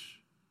message,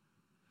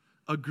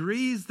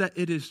 agrees that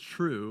it is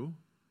true,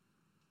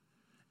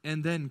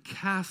 and then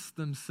casts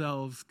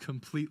themselves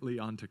completely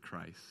onto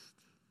Christ.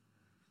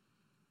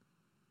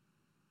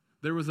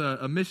 There was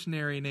a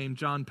missionary named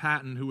John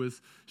Patton who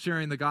was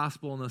sharing the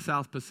gospel in the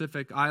South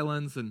Pacific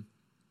Islands, and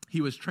he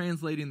was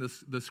translating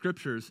the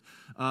scriptures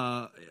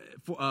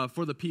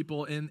for the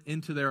people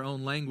into their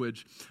own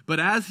language. But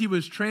as he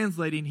was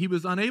translating, he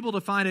was unable to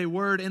find a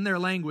word in their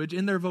language,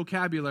 in their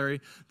vocabulary,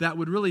 that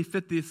would really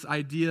fit this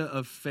idea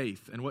of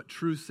faith and what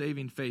true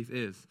saving faith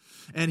is.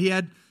 And he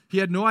had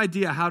no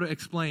idea how to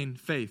explain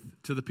faith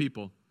to the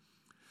people.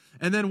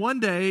 And then one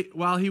day,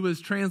 while he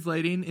was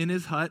translating in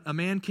his hut, a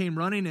man came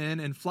running in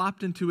and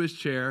flopped into his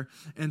chair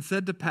and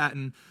said to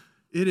Patton,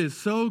 It is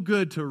so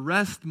good to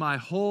rest my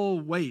whole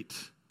weight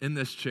in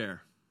this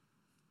chair.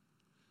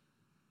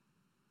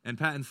 And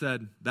Patton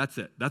said, that's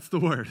it. That's the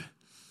word.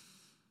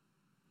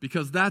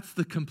 Because that's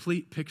the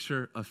complete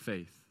picture of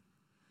faith.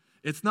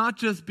 It's not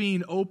just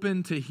being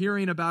open to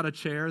hearing about a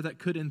chair that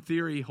could, in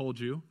theory, hold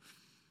you.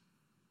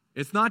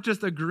 It's not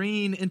just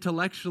agreeing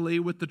intellectually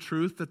with the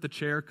truth that the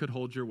chair could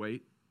hold your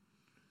weight.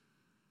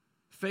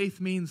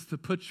 Faith means to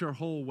put your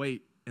whole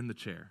weight in the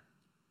chair.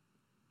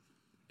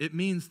 It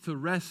means to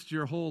rest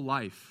your whole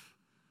life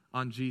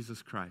on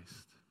Jesus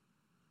Christ.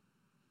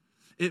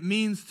 It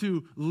means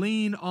to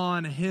lean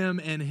on Him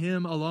and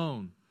Him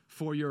alone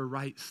for your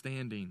right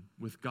standing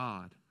with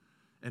God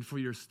and for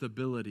your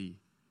stability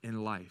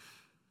in life.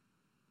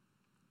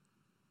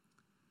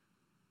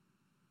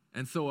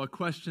 And so a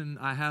question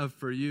I have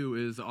for you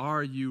is,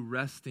 are you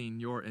resting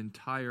your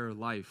entire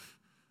life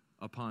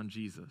upon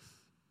Jesus?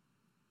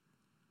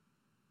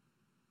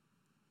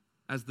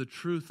 As the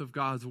truth of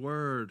God's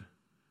Word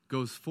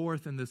goes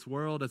forth in this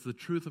world, as the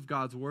truth of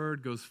God's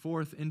Word goes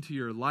forth into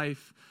your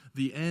life,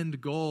 the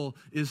end goal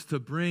is to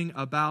bring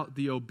about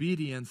the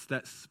obedience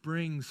that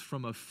springs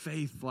from a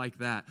faith like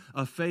that,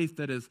 a faith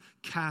that has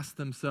cast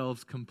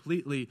themselves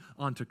completely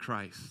onto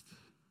Christ.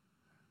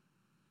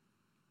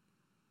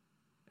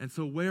 And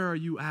so where are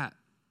you at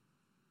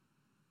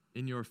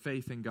in your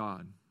faith in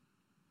God?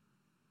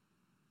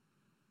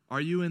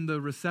 Are you in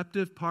the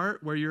receptive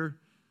part where you're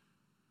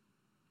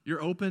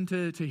open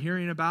to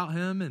hearing about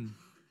Him? And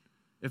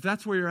if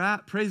that's where you're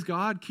at, praise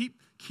God.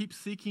 Keep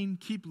seeking,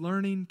 keep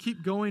learning,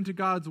 keep going to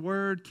God's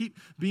Word, keep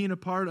being a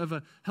part of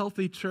a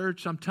healthy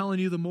church. I'm telling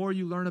you, the more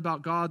you learn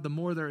about God, the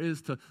more there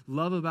is to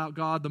love about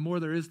God, the more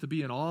there is to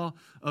be in awe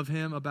of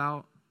Him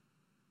about.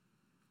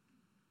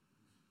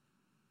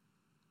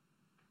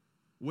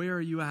 Where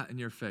are you at in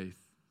your faith?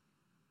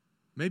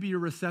 Maybe you're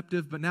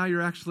receptive, but now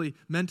you're actually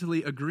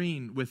mentally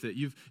agreeing with it.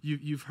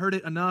 You've heard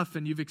it enough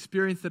and you've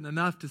experienced it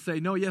enough to say,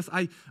 no, yes,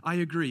 I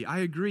agree. I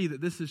agree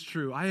that this is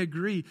true. I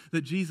agree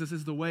that Jesus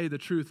is the way, the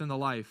truth, and the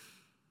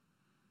life.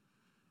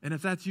 And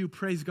if that's you,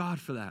 praise God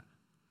for that.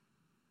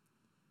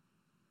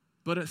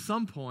 But at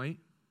some point,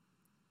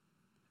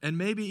 and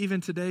maybe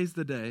even today's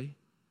the day,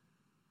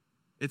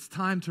 it's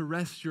time to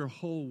rest your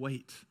whole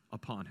weight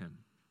upon Him.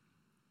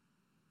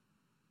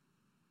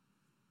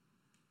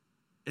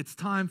 It's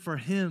time for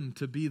Him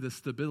to be the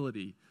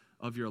stability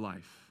of your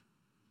life.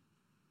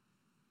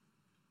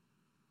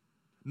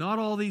 Not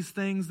all these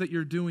things that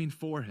you're doing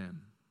for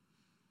Him,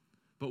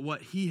 but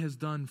what He has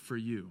done for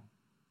you.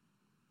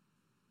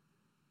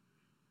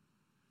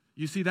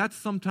 You see, that's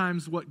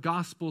sometimes what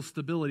gospel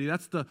stability,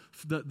 that's the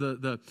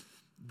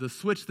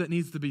switch that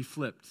needs to be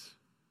flipped.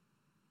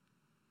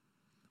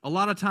 A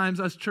lot of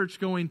times, us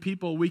church-going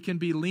people, we can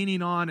be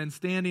leaning on and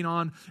standing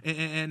on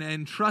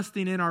and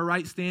trusting in our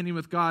right standing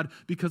with God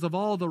because of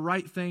all the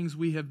right things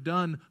we have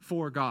done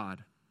for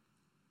God.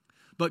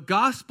 But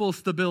gospel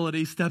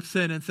stability steps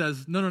in and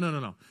says,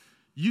 no.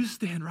 You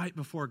stand right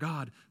before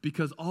God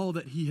because all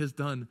that He has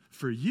done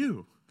for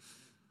you.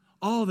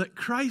 All that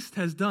Christ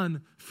has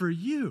done for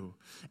you.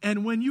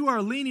 And when you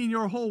are leaning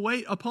your whole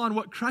weight upon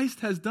what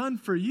Christ has done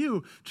for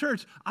you,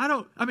 church, I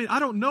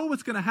don't know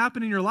what's going to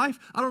happen in your life.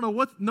 I don't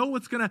know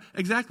what's going to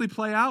exactly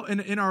play out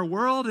in our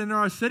world, in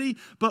our city.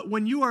 But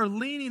when you are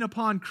leaning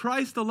upon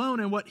Christ alone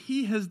and what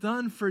He has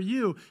done for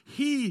you,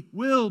 He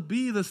will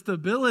be the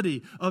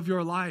stability of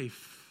your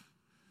life.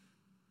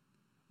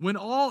 When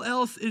all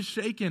else is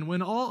shaken,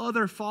 when all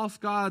other false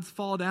gods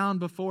fall down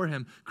before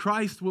Him,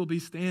 Christ will be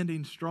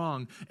standing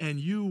strong,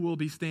 and you will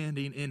be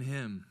standing in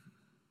Him.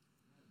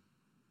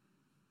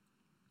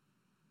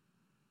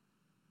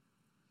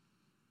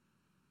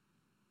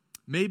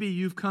 Maybe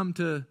you've come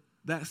to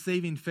that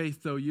saving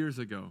faith, though, years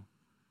ago.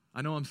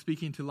 I know I'm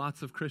speaking to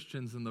lots of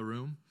Christians in the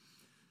room.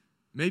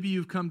 Maybe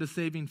you've come to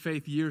saving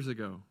faith years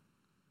ago.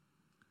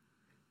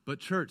 But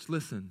church,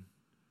 listen,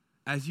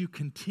 as you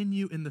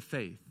continue in the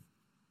faith,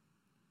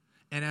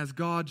 and as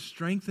God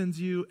strengthens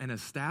you and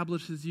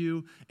establishes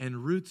you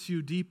and roots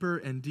you deeper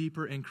and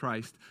deeper in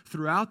Christ,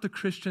 throughout the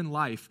Christian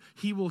life,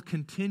 He will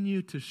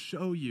continue to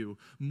show you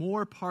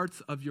more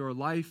parts of your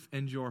life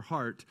and your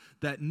heart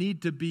that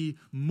need to be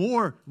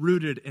more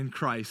rooted in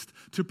Christ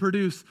to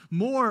produce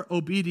more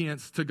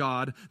obedience to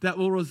God that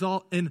will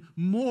result in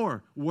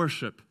more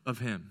worship of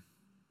Him.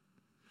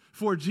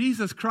 For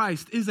Jesus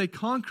Christ is a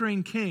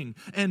conquering king,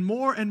 and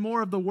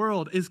more of the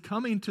world is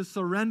coming to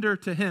surrender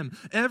to Him.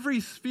 Every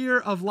sphere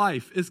of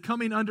life is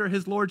coming under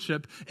His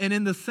lordship, and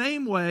in the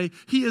same way,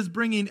 He is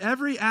bringing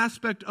every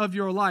aspect of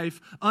your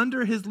life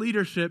under His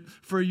leadership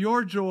for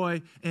your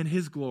joy and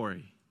His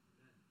glory.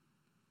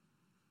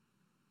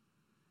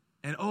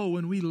 And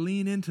when we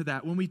lean into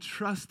that, when we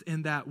trust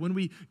in that, when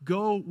we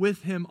go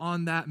with Him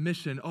on that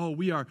mission,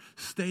 we are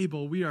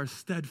stable, we are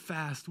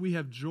steadfast, we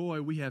have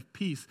joy, we have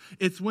peace.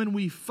 It's when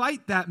we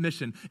fight that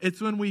mission.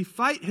 It's when we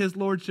fight His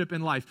lordship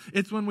in life.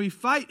 It's when we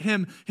fight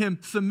Him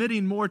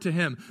submitting more to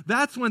Him.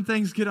 That's when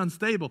things get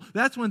unstable.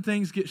 That's when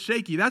things get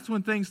shaky. That's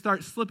when things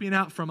start slipping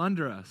out from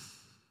under us.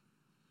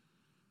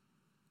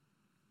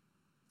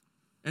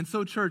 And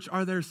so, church,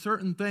 are there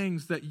certain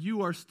things that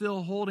you are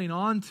still holding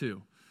on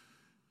to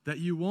that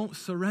you won't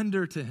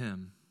surrender to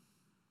him?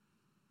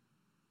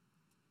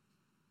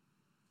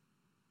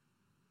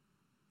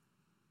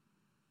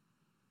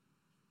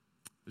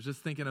 I was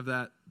just thinking of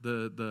that,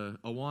 the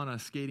Awana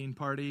skating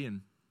party,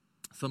 and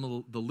some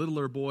of the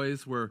littler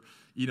boys were,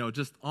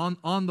 just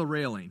on the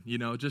railing,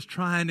 just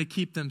trying to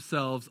keep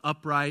themselves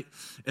upright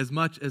as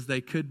much as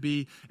they could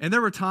be. And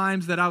there were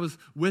times that I was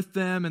with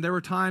them, and there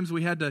were times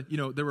we had to,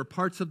 there were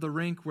parts of the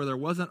rink where there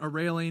wasn't a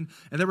railing,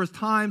 and there was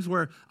times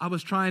where I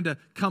was trying to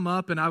come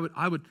up, and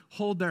I would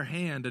hold their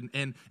hand,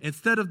 and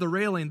instead of the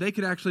railing, they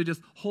could actually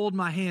just hold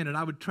my hand, and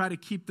I would try to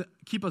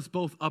keep us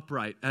both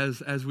upright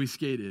as we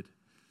skated.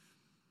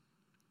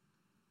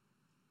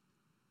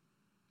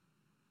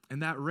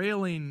 And that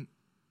railing,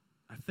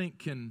 I think,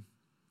 can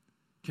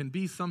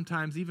be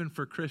sometimes, even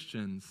for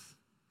Christians,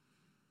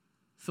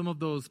 some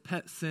of those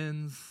pet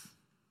sins,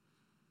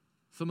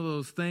 some of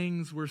those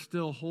things we're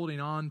still holding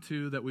on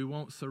to that we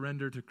won't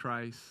surrender to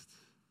Christ.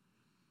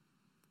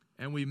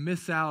 And we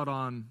miss out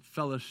on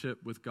fellowship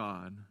with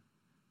God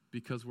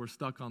because we're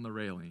stuck on the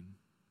railing.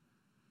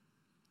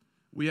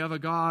 We have a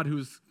God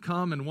who's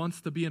come and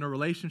wants to be in a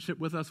relationship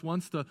with us,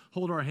 wants to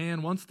hold our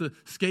hand, wants to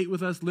skate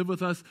with us, live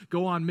with us,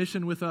 go on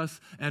mission with us,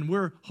 and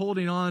we're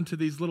holding on to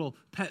these little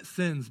pet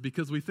sins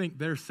because we think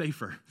they're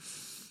safer.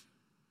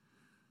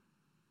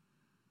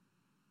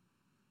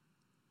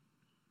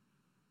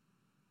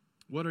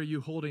 What are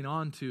you holding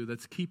on to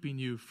that's keeping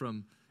you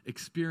from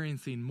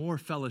experiencing more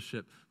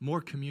fellowship,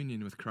 more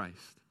communion with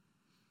Christ?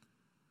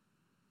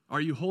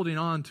 Are you holding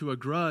on to a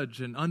grudge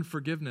and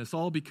unforgiveness,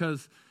 all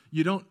because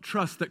you don't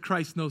trust that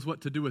Christ knows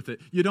what to do with it?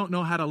 You don't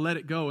know how to let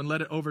it go and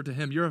let it over to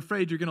him. You're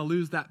afraid you're going to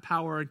lose that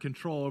power and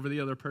control over the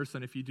other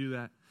person if you do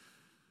that.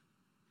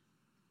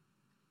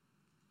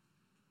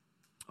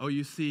 Oh,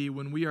 you see,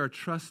 when we are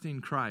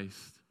trusting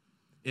Christ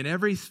in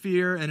every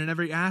sphere and in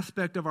every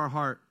aspect of our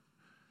heart,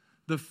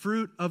 the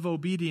fruit of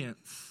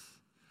obedience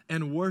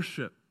and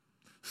worship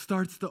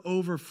starts to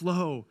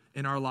overflow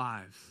in our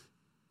lives.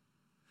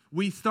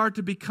 We start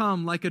to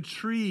become like a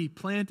tree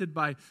planted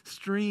by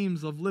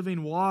streams of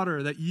living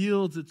water that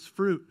yields its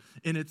fruit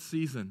in its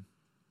season.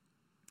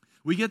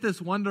 We get this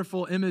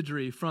wonderful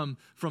imagery from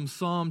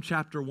Psalm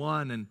chapter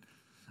 1. And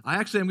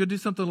I'm going to do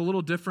something a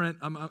little different.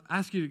 I'm going to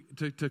ask you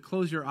to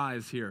close your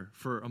eyes here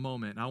for a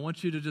moment. I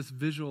want you to just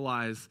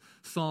visualize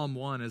Psalm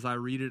 1 as I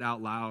read it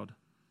out loud.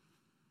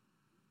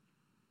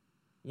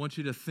 I want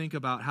you to think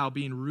about how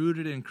being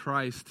rooted in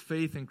Christ,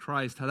 faith in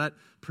Christ, how that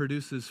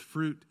produces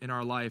fruit in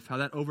our life, how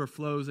that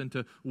overflows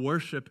into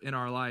worship in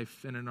our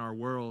life and in our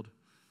world.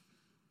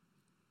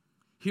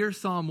 Hear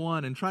Psalm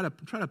 1 and try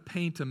to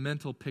paint a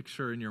mental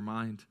picture in your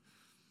mind.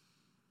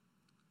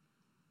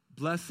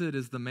 Blessed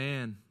is the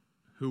man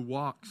who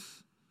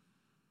walks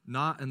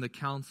not in the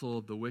counsel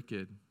of the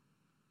wicked,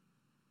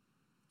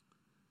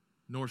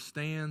 nor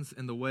stands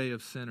in the way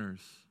of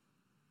sinners,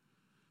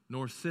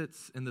 nor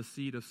sits in the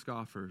seat of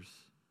scoffers.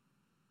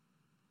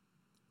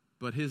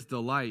 But his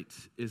delight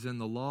is in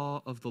the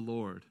law of the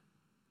Lord,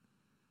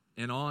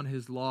 and on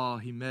his law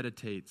he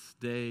meditates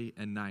day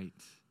and night.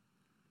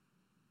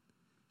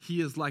 He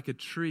is like a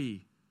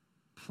tree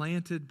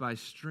planted by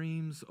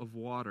streams of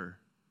water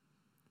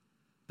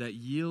that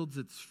yields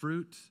its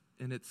fruit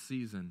in its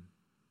season,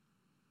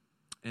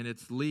 and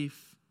its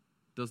leaf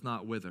does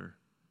not wither.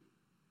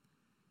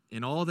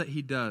 In all that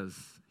he does,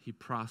 he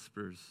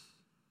prospers.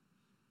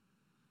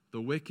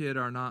 The wicked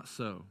are not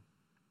so,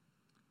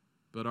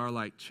 but are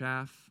like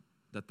chaff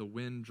that the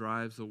wind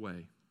drives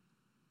away.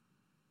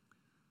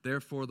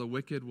 Therefore the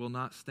wicked will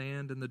not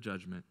stand in the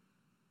judgment,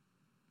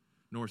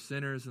 nor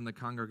sinners in the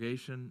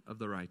congregation of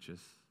the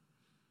righteous.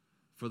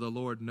 For the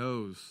Lord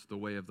knows the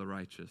way of the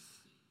righteous,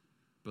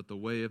 but the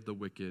way of the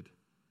wicked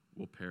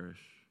will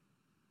perish.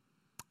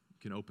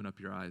 You can open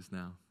up your eyes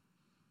now.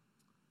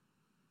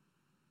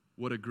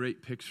 What a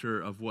great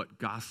picture of what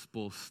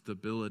gospel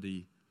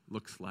stability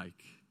looks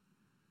like.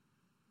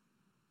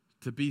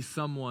 To be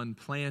someone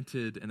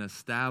planted and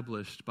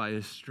established by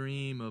a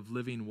stream of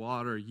living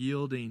water,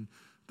 yielding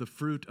the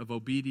fruit of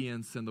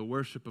obedience and the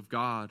worship of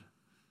God.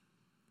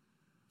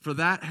 For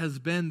that has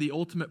been the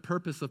ultimate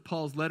purpose of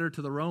Paul's letter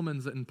to the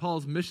Romans and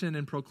Paul's mission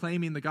in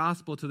proclaiming the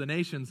gospel to the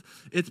nations.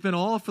 It's been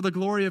all for the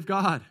glory of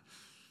God.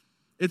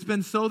 It's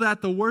been so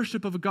that the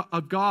worship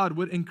of God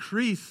would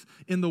increase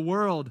in the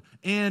world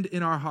and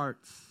in our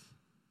hearts.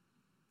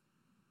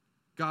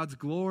 God's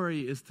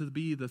glory is to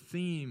be the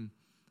theme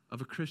of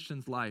a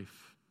Christian's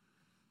life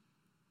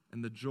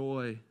and the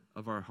joy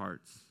of our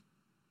hearts.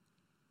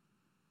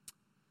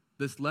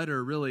 This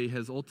letter really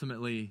has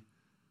ultimately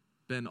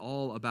been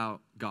all about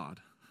God.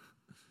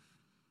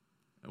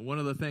 And one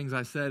of the things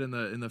I said in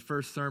the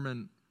first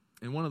sermon,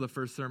 in one of the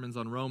first sermons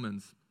on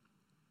Romans,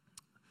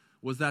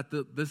 was that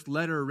this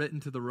letter written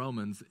to the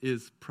Romans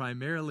is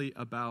primarily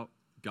about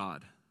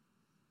God.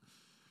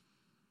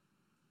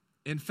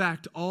 In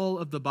fact, all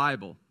of the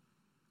Bible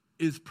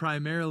is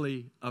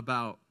primarily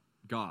about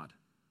God.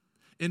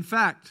 In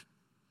fact,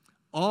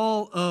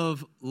 all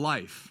of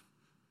life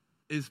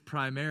is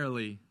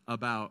primarily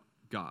about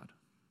God.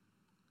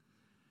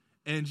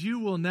 And you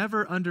will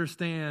never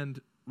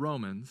understand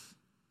Romans,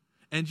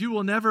 and you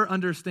will never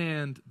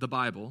understand the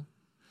Bible,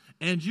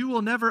 and you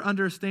will never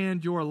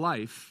understand your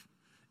life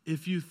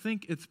if you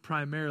think it's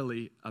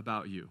primarily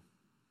about you.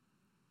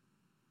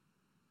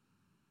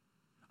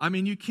 I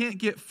mean, you can't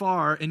get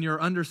far in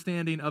your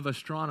understanding of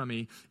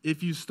astronomy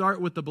if you start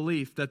with the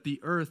belief that the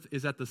earth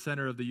is at the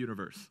center of the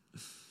universe.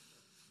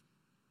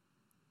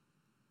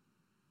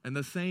 And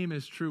the same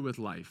is true with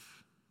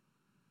life.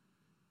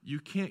 You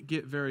can't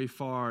get very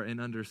far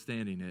in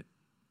understanding it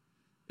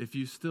if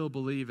you still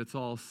believe it's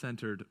all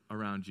centered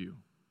around you.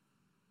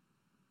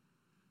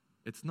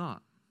 It's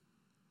not.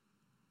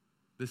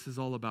 This is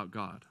all about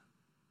God.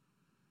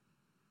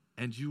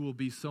 And you will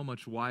be so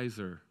much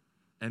wiser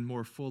and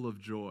more full of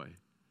joy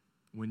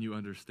when you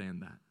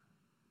understand that.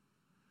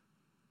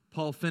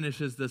 Paul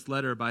finishes this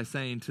letter by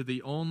saying, "To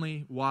the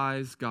only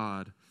wise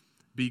God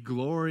be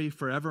glory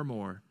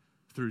forevermore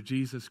through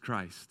Jesus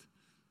Christ.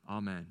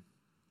 Amen."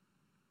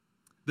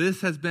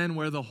 This has been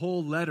where the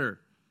whole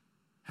letter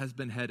has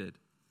been headed.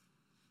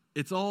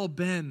 It's all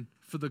been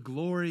for the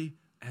glory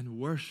and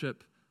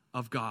worship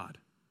of God.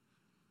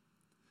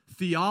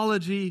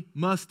 Theology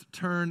must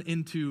turn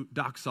into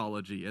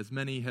doxology, as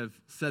many have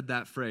said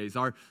that phrase.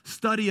 Our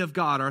study of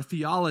God, our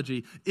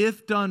theology,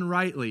 if done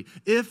rightly,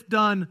 if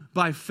done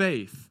by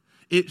faith,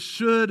 it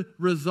should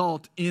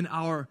result in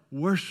our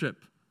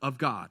worship of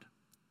God.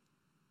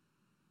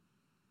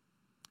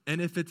 And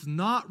if it's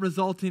not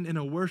resulting in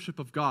a worship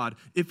of God,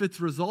 if it's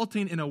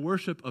resulting in a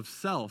worship of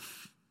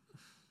self,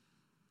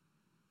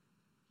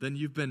 then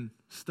you've been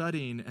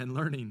studying and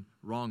learning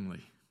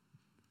wrongly.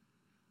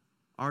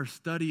 Our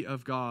study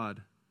of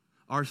God,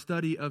 our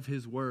study of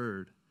His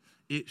Word,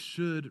 it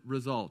should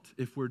result,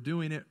 if we're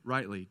doing it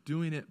rightly,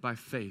 doing it by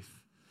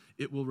faith,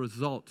 it will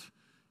result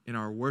in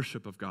our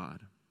worship of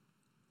God.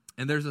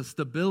 And there's a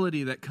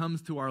stability that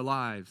comes to our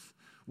lives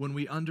when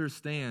we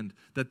understand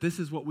that this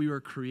is what we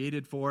were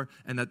created for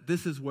and that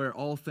this is where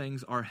all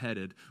things are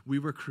headed. We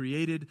were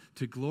created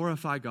to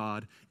glorify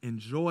God,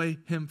 enjoy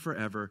Him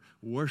forever,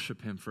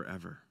 worship Him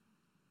forever.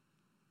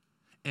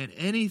 And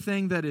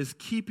anything that is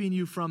keeping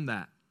you from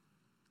that,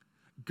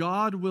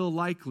 God will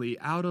likely,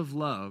 out of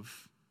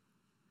love,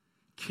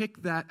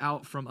 kick that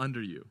out from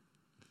under you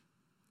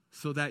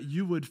so that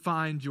you would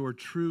find your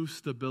true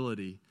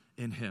stability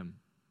in Him.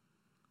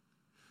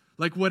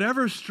 Like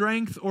whatever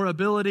strength or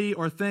ability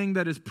or thing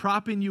that is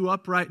propping you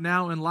up right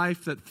now in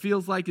life that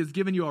feels like is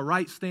giving you a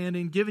right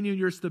standing, giving you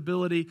your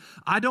stability.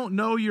 I don't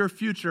know your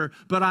future,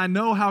 but I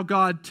know how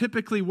God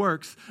typically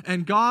works,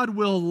 and God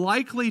will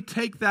likely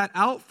take that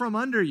out from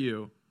under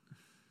you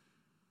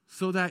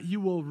so that you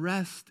will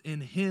rest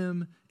in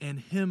Him and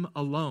Him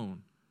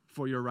alone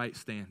for your right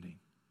standing.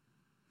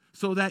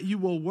 So that you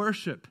will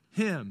worship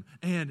Him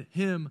and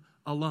Him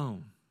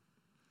alone.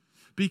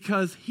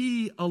 Because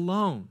He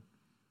alone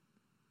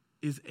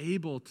is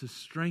able to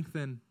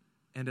strengthen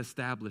and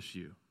establish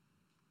you.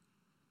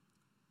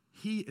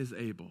 He is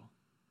able.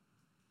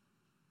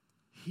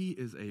 He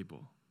is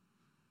able.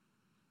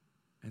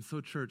 And so,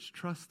 church,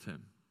 trust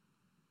Him.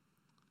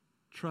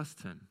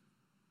 Trust Him.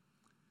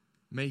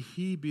 May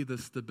He be the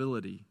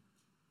stability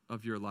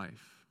of your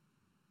life.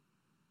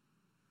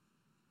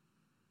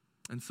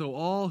 And so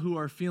all who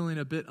are feeling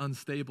a bit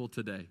unstable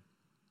today,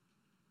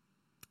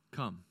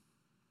 come.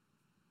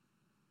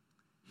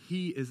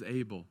 He is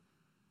able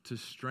to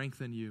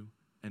strengthen you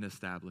and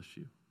establish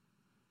you.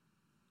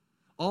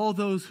 All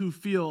those who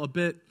feel a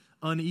bit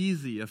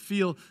uneasy,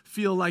 feel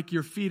like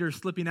your feet are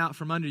slipping out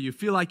from under you,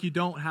 feel like you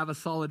don't have a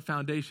solid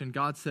foundation,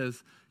 God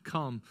says,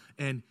 come,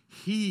 and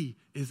He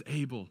is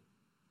able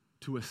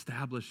to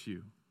establish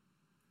you,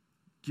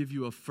 give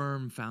you a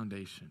firm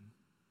foundation.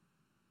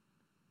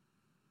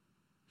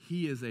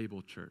 He is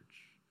able,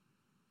 church.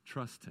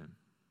 Trust Him.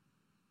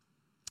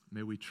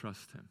 May we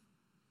trust Him.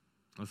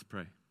 Let's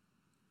pray.